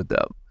well with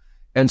them.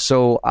 And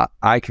so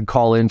I could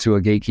call into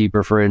a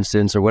gatekeeper, for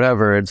instance, or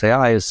whatever, and say,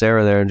 hi, is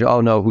Sarah there? And, oh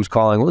no, who's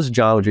calling? Well, this is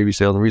John with JB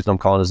Sales. And the reason I'm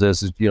calling is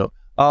this is,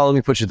 oh, let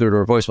me put you through to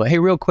her voicemail. Hey,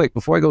 real quick,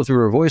 before I go through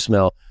her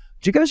voicemail,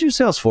 do you guys use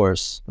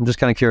Salesforce? I'm just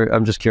kind of curious.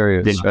 I'm just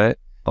curious, right?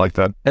 I like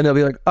that. And they'll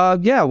be like,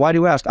 yeah, why do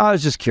you ask? I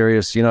was just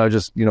curious,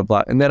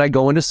 blah. And then I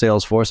go into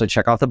Salesforce, I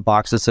check off the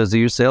box that says they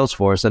use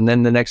Salesforce. And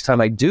then the next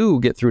time I do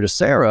get through to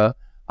Sarah,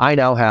 I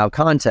now have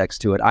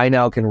context to it. I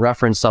now can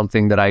reference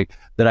something that I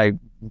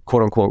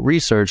quote unquote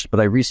researched, but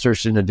I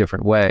researched in a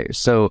different way.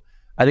 So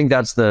I think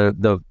that's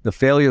the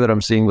failure that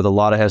I'm seeing with a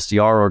lot of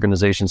SDR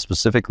organizations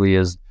specifically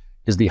is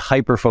the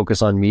hyper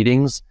focus on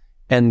meetings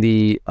and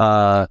the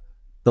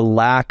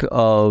lack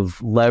of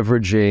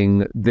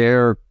leveraging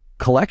their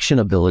collection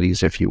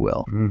abilities, if you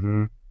will.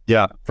 Mm-hmm.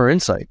 Yeah. For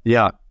insight.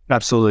 Yeah,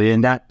 absolutely.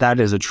 And that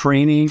is a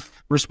training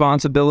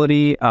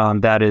responsibility.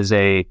 That is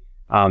a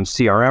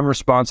CRM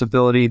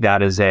responsibility.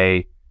 That is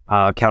a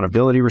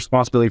accountability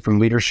responsibility from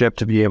leadership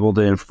to be able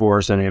to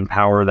enforce and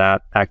empower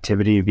that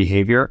activity and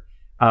behavior.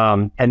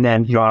 And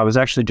then, I was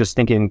actually just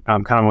thinking,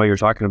 kind of while you're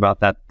talking about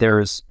that,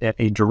 there's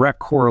a direct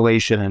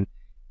correlation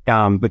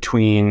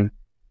between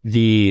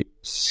the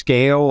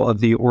scale of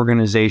the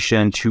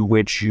organization to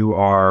which you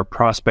are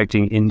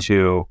prospecting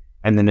into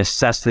and the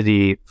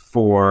necessity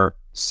for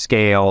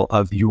scale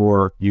of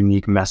your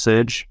unique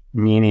message.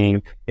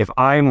 Meaning, if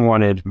I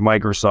wanted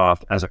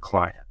Microsoft as a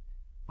client,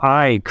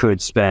 I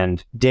could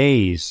spend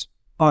days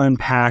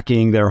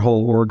unpacking their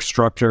whole org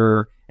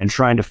structure and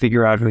trying to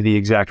figure out who the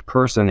exact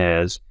person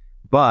is.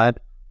 But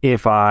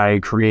if I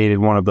created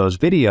one of those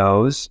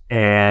videos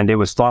and it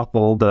was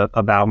thoughtful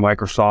about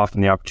Microsoft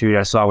and the opportunity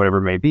I saw, whatever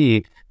it may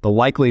be, the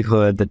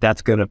likelihood that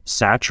that's going to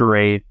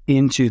saturate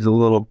into the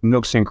little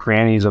nooks and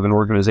crannies of an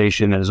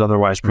organization that is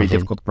otherwise pretty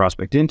difficult to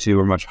prospect into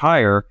are much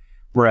higher.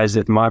 Whereas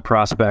if my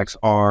prospects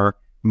are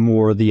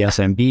more the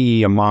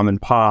SMB, a mom and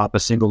pop, a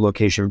single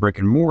location brick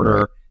and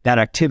mortar, that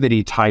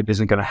activity type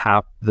isn't going to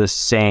have the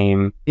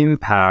same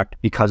impact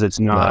because it's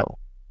not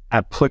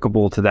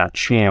applicable to that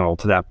channel,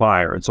 to that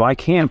buyer. And so I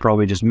can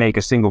probably just make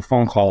a single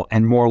phone call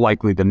and more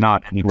likely than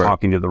not, I'm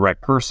talking to the right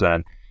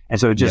person. And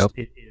so it just,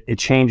 it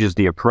changes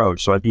the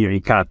approach. So, you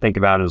kind of think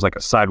about it as like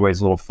a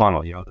sideways little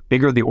funnel. The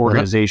bigger the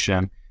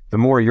organization, the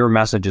more your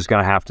message is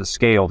going to have to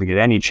scale to get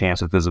any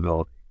chance of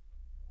visibility.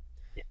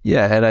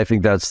 Yeah, and I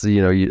think that's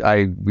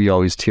we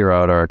always tier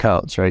out our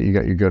accounts, right? You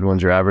got your good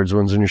ones, your average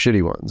ones, and your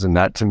shitty ones, and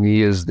that to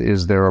me is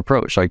their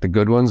approach. Like the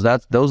good ones,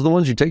 those are the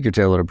ones you take your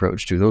tailored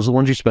approach to. Those are the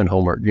ones you spend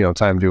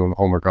time doing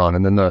homework on,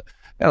 and then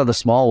the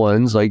small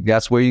ones, like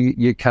that's where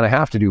you kind of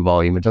have to do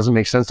volume. It doesn't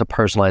make sense to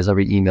personalize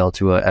every email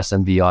to a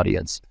SMB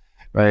audience,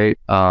 right?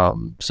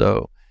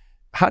 So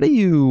how do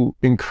you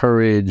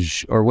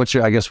encourage, or what's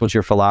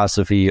your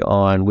philosophy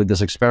on with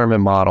this experiment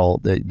model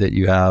that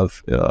you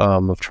have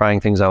of trying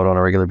things out on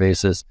a regular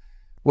basis?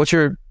 What's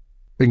your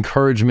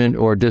encouragement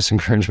or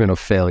disencouragement of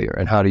failure,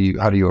 and how do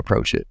you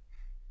approach it?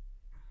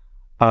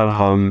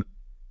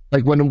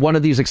 Like when one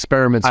of these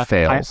experiments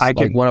fails,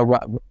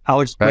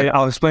 I'll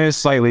explain it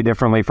slightly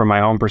differently from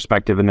my own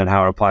perspective, and then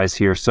how it applies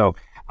here. So.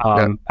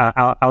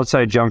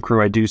 Outside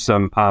JumpCrew, I do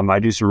some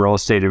real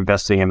estate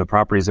investing, and the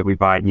properties that we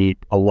buy need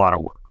a lot of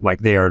work.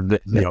 Like they are,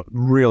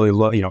 really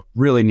low,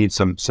 really need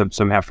some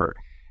effort.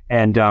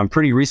 And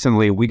pretty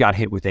recently, we got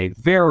hit with a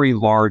very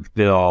large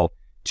bill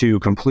to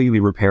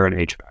completely repair an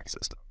HVAC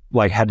system.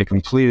 Like had to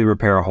completely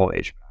repair a whole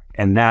HVAC,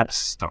 and that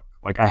stunk.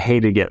 Like I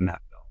hated getting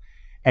that bill.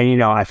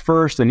 And at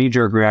first, the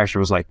knee-jerk reaction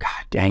was like,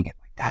 God dang it,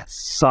 like that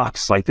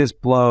sucks. Like this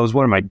blows.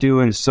 What am I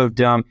doing? It's so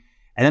dumb.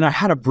 And then I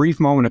had a brief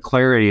moment of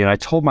clarity, and I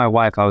told my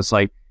wife, I was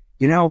like,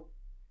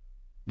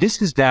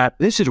 this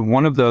is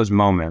one of those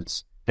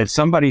moments that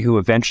somebody who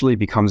eventually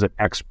becomes an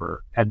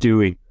expert at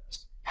doing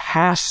this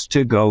has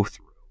to go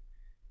through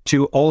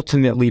to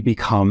ultimately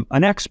become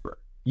an expert.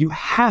 You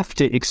have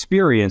to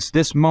experience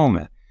this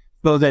moment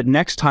so that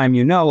next time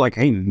like,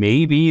 hey,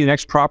 maybe the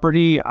next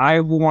property,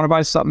 I will want to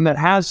buy something that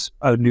has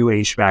a new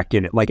HVAC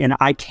in it. Like, and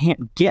I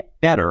can't get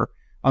better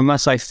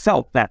unless I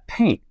felt that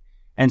pain.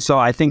 And so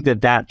I think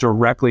that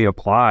directly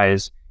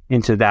applies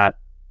into that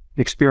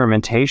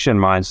experimentation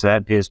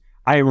mindset.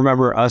 I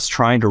remember us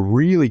trying to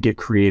really get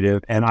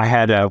creative, and I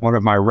had one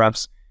of my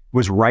reps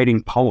was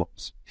writing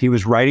poems. He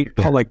was writing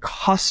like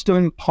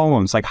custom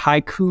poems, like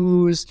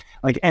haikus,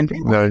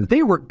 and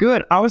they were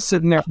good. I was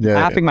sitting there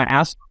laughing my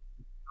ass off,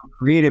 how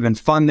creative and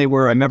fun they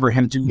were. I remember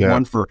him doing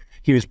one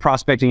he was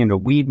prospecting into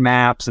weed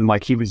maps, and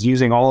he was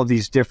using all of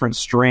these different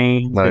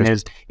strains,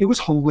 and it was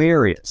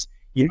hilarious.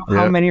 You know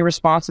how many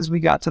responses we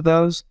got to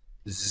those?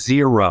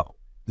 Zero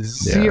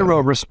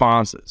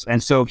responses.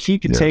 And so he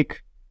could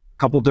take a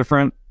couple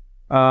different,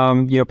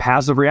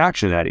 passive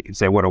reaction at it. He could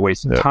say, what a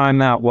waste of time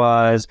that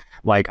was.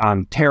 Like,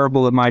 I'm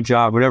terrible at my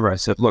job, whatever. I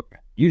said, look,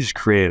 you just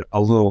created a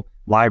little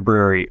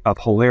library of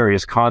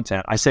hilarious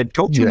content. I said,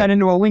 go turn that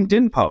into a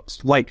LinkedIn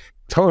post.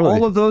 Totally.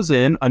 All of those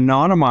in,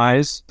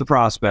 anonymize the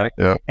prospect,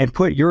 and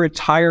put your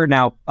entire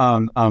now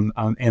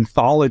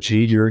anthology,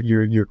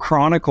 your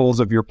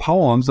chronicles of your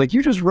poems. Like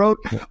you just wrote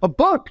a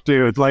book,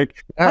 dude.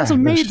 That's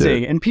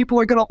amazing, and people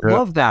are gonna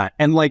love that.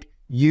 And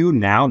you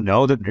now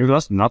know that maybe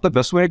that's not the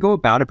best way to go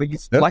about it, but you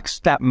flex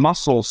that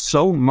muscle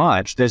so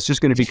much that it's just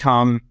going to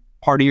become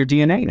part of your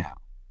DNA now.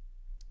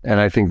 And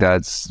I think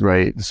that's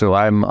right. So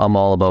I'm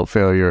all about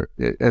failure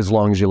as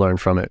long as you learn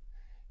from it.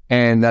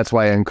 And that's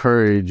why I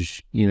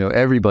encourage,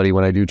 everybody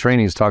when I do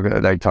trainings,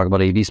 I talk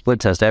about A/B split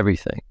test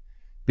everything.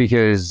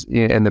 Because,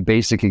 and the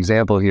basic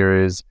example here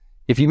is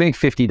if you make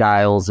 50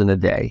 dials in a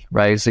day,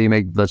 right? So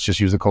let's just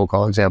use the cold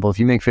call example. If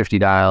you make 50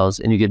 dials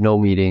and you get no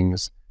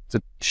meetings, it's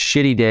a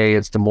shitty day,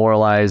 it's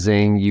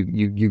demoralizing.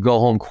 You go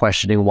home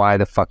questioning why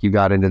the fuck you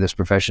got into this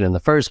profession in the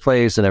first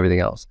place and everything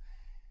else.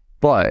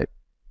 But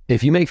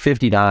if you make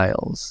 50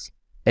 dials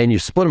and you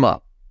split them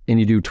up and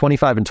you do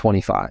 25 and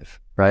 25,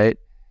 right?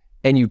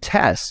 And you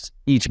test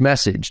each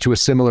message to a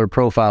similar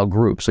profile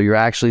group. So you're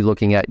actually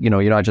looking at,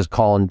 you're not just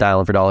dialing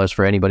for dollars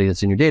for anybody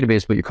that's in your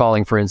database, but you're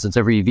calling, for instance,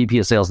 every VP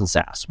of sales in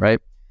SaaS,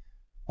 right?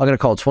 I'm going to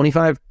call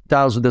 25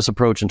 dials with this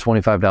approach and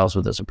 25 dials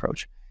with this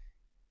approach.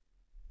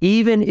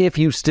 Even if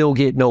you still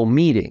get no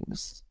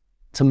meetings,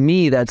 to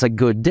me, that's a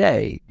good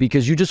day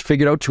because you just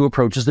figured out 2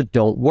 approaches that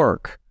don't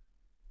work.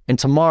 And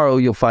tomorrow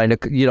you'll find,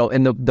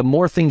 and the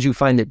more things you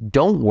find that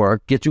don't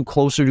work get you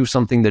closer to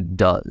something that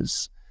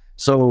does.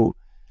 So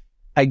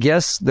I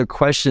guess the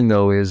question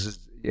though is,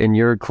 and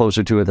you're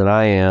closer to it than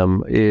I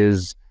am,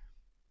 is,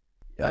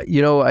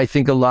 I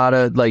think a lot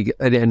of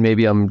and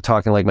maybe I'm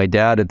talking like my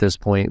dad at this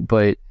point,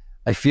 but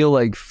I feel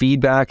like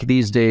feedback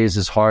these days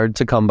is hard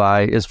to come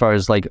by as far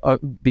as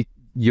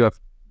you have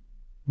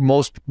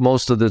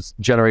most of this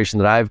generation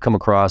that I've come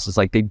across is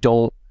like they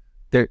don't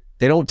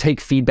take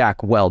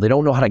feedback well. They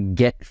don't know how to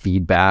get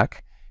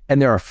feedback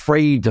and they're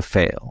afraid to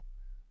fail.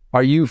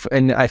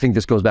 And I think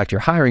this goes back to your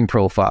hiring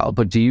profile,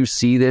 but do you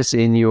see this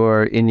in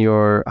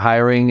your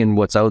hiring and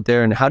what's out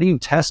there? And how do you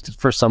test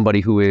for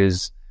somebody who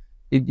is,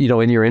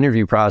 in your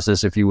interview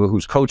process, if you will,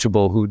 who's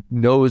coachable, who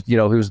knows,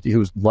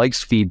 who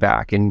likes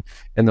feedback and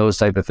those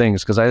type of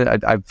things? Because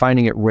I'm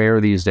finding it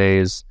rare these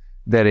days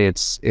that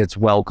it's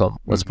welcome.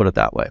 Let's put it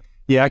that way.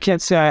 Yeah, I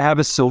can't say I have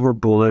a silver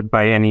bullet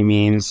by any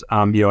means.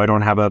 I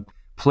don't have a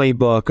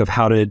playbook of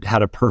how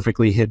to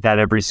perfectly hit that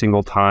every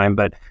single time,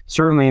 but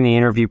certainly in the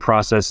interview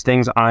process,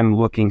 things I'm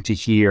looking to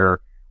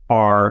hear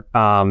are,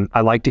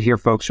 I like to hear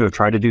folks who have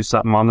tried to do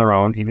something on their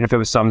own, even if it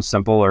was something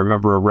simple. I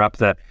remember a rep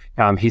that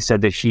he said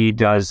that he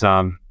does,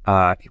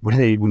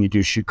 when you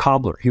do shoe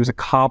cobbler, he was a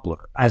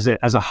cobbler as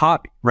a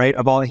hobby, right?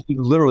 He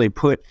literally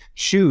put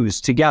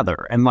shoes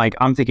together. And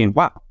I'm thinking,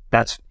 wow,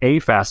 that's A,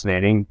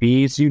 fascinating,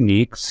 B, it's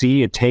unique,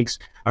 C, it takes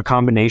a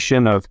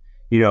combination of,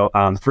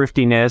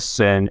 thriftiness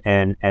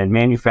and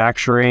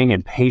manufacturing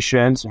and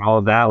patience and all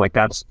of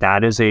that.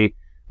 That is a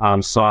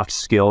soft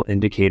skill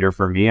indicator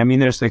for me. I mean,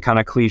 there's the kind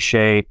of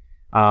cliche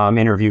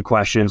interview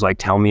questions like,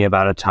 tell me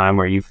about a time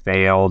where you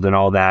failed and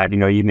all that.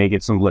 You may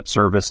get some lip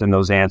service in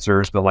those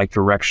answers, but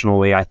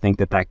directionally, I think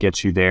that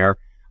gets you there.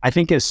 I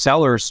think as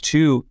sellers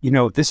too,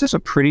 this is a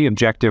pretty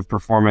objective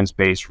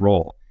performance-based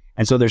role.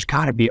 And so there's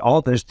got to be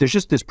there's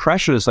just this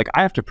pressure. It's I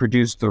have to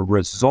produce the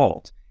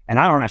result and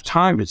I don't have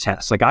time to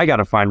test. I got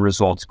to find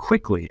results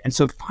quickly. And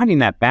so finding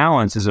that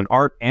balance is an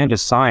art and a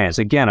science.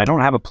 Again, I don't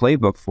have a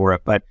playbook for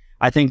it, but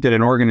I think that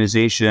an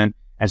organization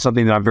and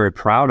something that I'm very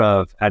proud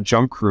of at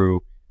JumpCrew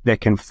that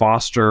can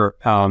foster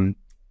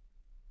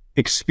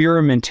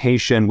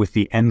experimentation with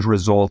the end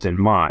result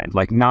in mind,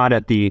 not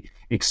at the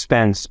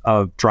expense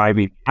of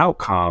driving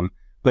outcome,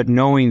 but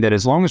knowing that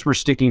as long as we're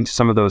sticking to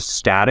some of those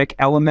static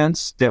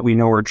elements that we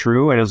know are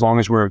true, and as long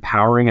as we're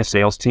empowering a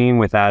sales team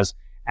with as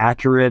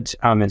accurate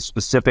and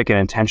specific and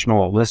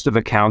intentional a list of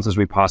accounts as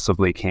we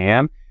possibly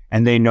can,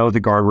 and they know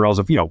the guardrails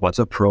of, what's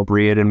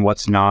appropriate and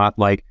what's not,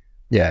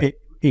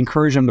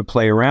 encourage them to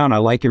play around. I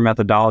like your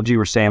methodology.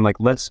 We're saying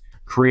let's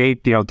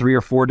create, 3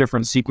 or 4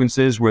 different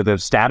sequences where the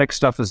static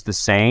stuff is the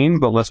same,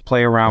 but let's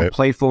play around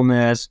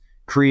playfulness,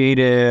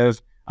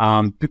 creative,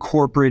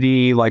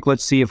 corporate-y,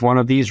 let's see if one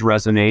of these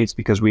resonates,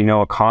 because we know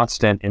a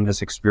constant in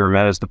this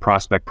experiment is the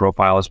prospect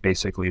profile is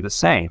basically the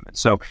same. And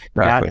so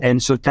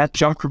that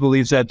JumpCrew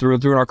believes that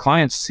through our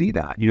clients see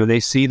that, they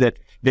see that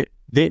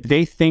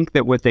they think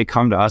that what they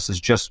come to us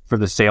is just for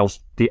the sales,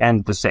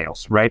 the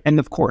sales, right? And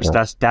of course,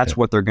 that's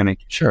what they're going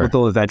to, what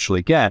they'll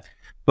eventually get.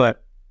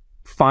 But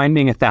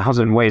finding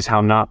 1,000 ways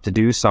how not to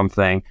do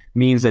something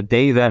means that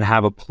they then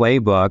have a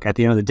playbook at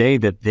the end of the day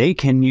that they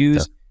can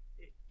use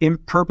in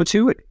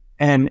perpetuity.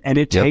 And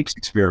it takes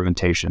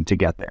experimentation to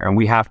get there. And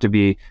we have to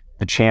be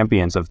the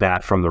champions of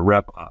that from the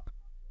rep up.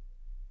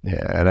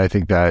 Yeah. And I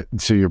think that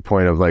to your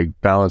point of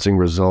balancing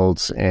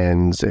results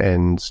and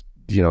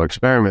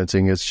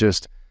experimenting, it's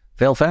just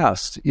fail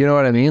fast. You know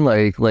what I mean?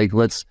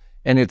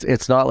 And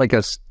it's not like a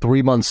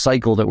 3-month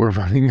cycle that we're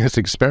running this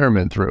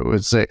experiment through.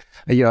 It's I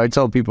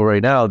tell people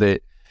right now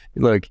that,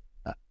 look,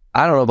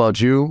 I don't know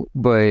about you,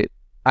 but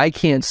I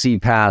can't see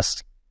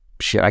past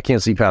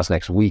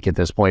next week at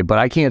this point, but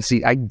I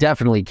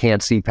definitely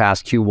can't see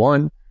past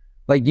Q1.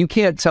 You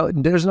can't tell,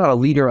 there's not a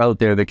leader out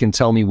there that can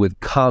tell me with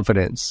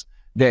confidence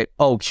that,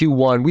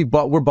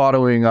 Q1, we're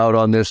bottoming out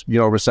on this,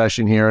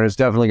 recession here, and it's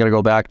definitely going to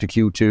go back to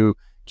Q2.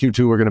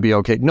 Q2, we're going to be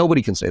okay.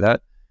 Nobody can say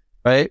that,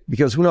 right?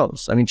 Because who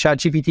knows? I mean,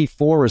 ChatGPT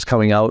 4 is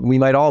coming out, and we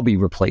might all be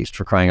replaced,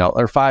 for crying out,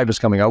 or 5 is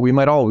coming out. We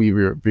might all be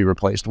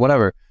replaced,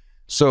 whatever.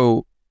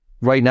 So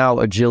right now,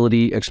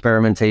 agility,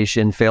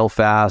 experimentation, fail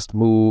fast,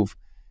 move.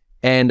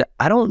 And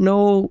I don't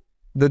know,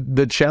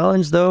 the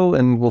challenge though,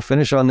 and we'll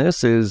finish on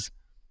this, is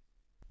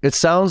it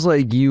sounds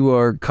like you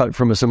are cut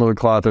from a similar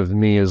cloth as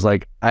me, is I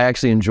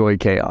actually enjoy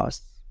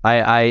chaos.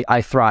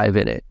 I thrive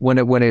in it.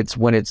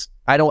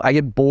 I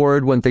get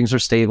bored when things are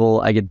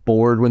stable. I get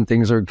bored when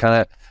things are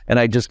and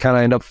I just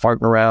end up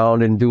farting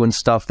around and doing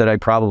stuff that I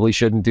probably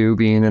shouldn't do,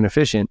 being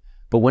inefficient.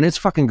 But when it's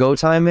fucking go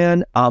time,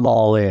 man, I'm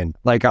all in.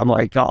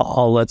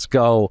 Oh, let's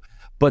go.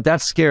 But that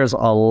scares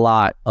a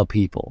lot of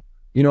people.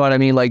 You know what I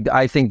mean?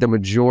 I think the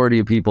majority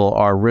of people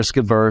are risk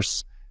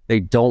averse.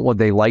 They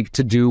like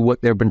to do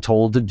what they've been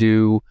told to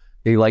do.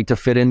 They like to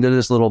fit into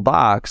this little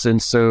box.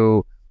 And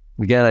so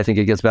again, I think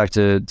it gets back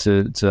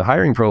to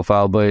hiring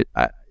profile, but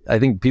I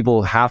think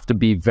people have to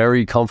be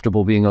very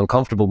comfortable being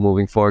uncomfortable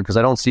moving forward, because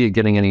I don't see it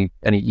getting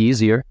any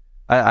easier.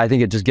 I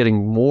think it's just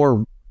getting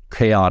more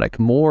chaotic,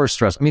 more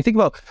stress. I mean, think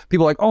about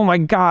people like, oh my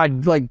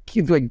God, like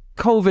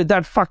COVID,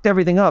 that fucked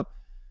everything up.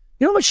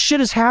 You know how much shit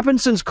has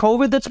happened since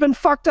COVID that's been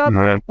fucked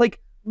up? Like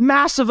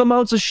massive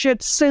amounts of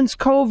shit since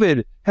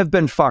COVID have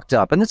been fucked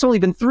up. And it's only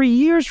been 3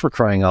 years, for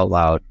crying out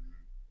loud.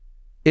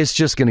 It's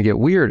just going to get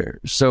weirder.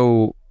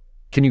 So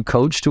can you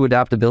coach to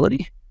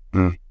adaptability?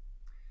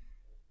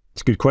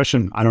 It's a good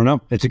question. I don't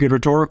know. It's a good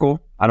rhetorical.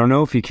 I don't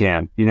know if you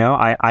can. You know,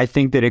 I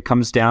think that it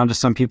comes down to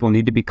some people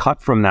need to be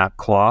cut from that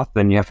cloth,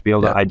 and you have to be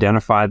able to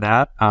identify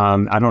that.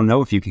 I don't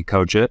know if you can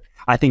coach it.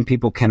 I think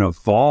people can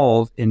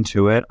evolve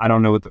into it. I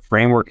don't know what the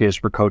framework is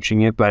for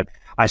coaching it, but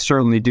I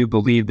certainly do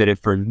believe that if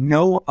for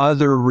no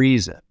other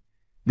reason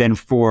than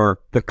for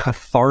the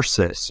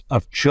catharsis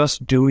of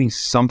just doing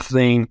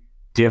something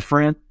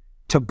different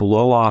to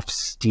blow off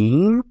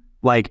steam,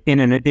 like in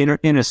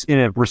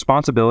a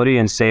responsibility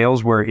in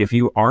sales where if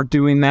you aren't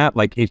doing that,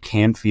 like it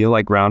can feel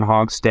like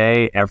Groundhog's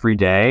Day every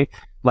day.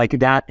 Like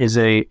that is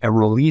a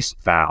release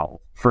valve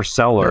for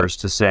sellers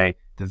to say,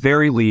 the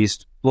very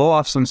least, blow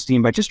off some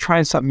steam by just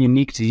trying something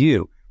unique to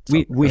you.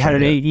 We had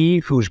an AE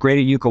who was great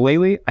at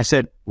ukulele. I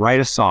said, write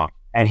a song.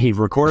 And he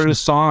recorded a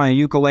song on a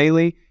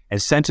ukulele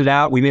and sent it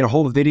out. We made a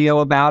whole video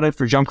about it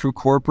for JumpCrew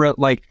Corporate.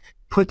 Like,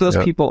 put those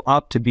people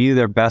up to be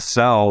their best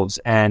selves,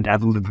 and at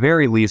the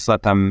very least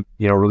let them,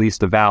 you know, release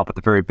the valve, but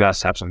at the very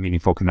best have some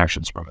meaningful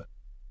connections from it.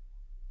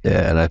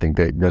 Yeah, and I think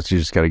that's you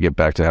just got to get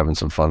back to having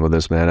some fun with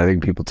this, man. I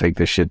think people take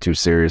this shit too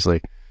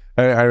seriously.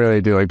 I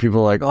really do. Like, people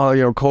are like, oh,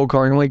 you know, cold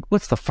calling. I'm like,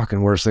 what's the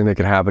fucking worst thing that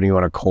could happen to you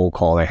on a cold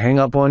call? They hang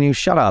up on you.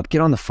 Shut up.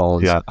 Get on the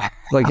phones. Yeah.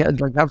 like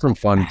have some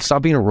fun.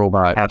 Stop being a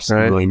robot.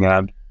 Absolutely,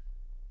 man.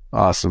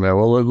 Awesome, man.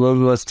 Well,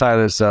 let's tie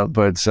this up,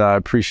 but I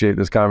appreciate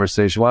this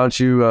conversation. Why don't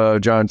you,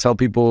 John, tell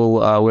people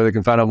where they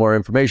can find out more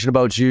information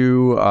about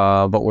you,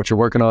 about what you're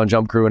working on,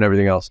 JumpCrew, and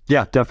everything else.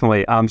 Yeah,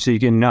 definitely. So you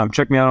can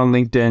check me out on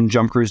LinkedIn,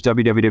 JumpCrew's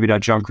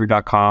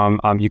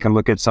www.jumpcrew.com. You can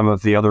look at some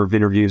of the other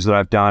interviews that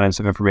I've done and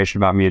some information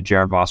about me at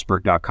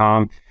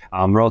jarronvosberg.com.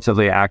 I'm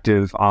relatively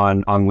active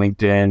on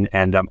LinkedIn,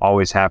 and I'm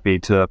always happy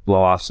to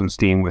blow off some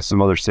steam with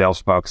some other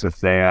sales folks if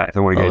they want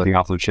to get anything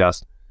off their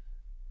chest.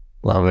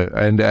 Love it.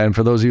 And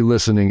for those of you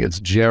listening, it's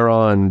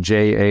Jarron,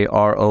 Jarron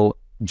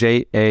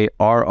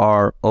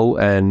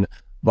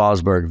Vosburg,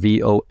 Vosburg.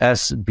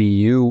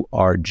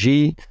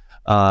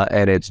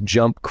 And it's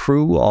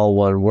JumpCrew, all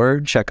one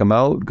word. Check him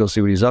out. Go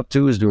see what he's up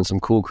to. He's doing some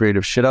cool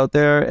creative shit out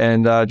there.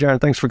 And Jarron,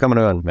 thanks for coming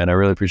on, man. I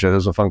really appreciate it.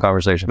 This was a fun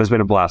conversation. It's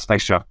been a blast.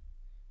 Thanks, Joe.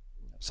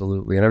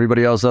 Absolutely. And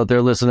everybody else out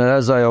there listening,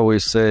 as I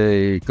always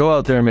say, go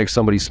out there and make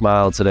somebody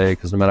smile today,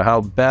 because no matter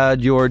how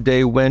bad your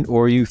day went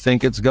or you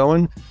think it's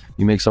going,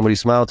 you make somebody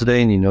smile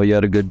today and you know you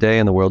had a good day,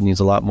 and the world needs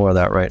a lot more of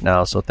that right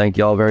now. So thank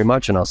you all very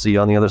much, and I'll see you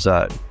on the other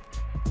side.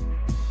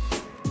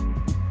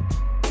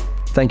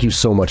 Thank you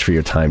so much for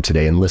your time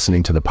today and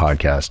listening to the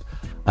podcast.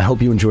 I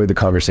hope you enjoyed the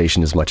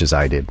conversation as much as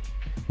I did.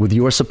 With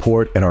your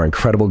support and our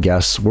incredible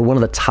guests, we're one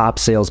of the top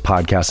sales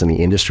podcasts in the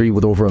industry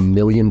with over 1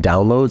 million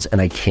downloads,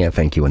 and I can't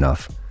thank you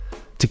enough.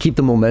 To keep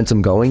the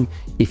momentum going,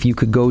 if you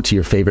could go to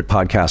your favorite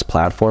podcast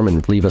platform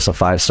and leave us a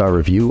 5-star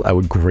review, I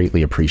would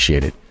greatly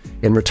appreciate it.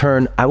 In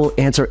return, I will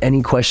answer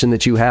any question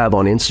that you have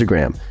on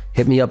Instagram.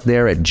 Hit me up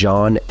there at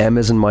John M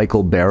as in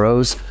Michael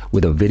Barrows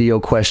with a video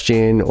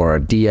question or a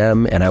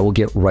DM, and I will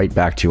get right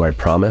back to you, I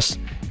promise.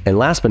 And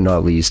last but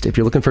not least, if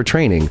you're looking for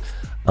training,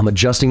 I'm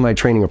adjusting my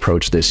training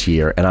approach this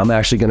year, and I'm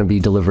actually going to be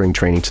delivering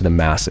training to the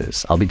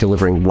masses. I'll be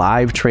delivering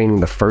live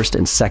training the first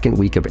and second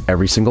week of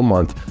every single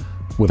month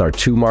with our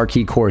 2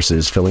 marquee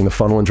courses, Filling the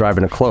Funnel and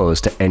Driving to Close,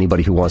 to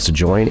anybody who wants to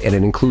join, and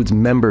it includes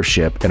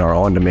membership in our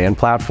on-demand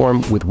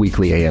platform with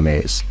weekly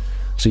AMAs.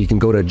 So you can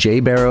go to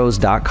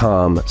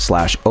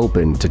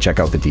jbarrows.com/open to check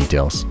out the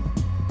details.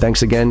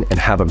 Thanks again, and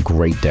have a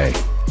great day.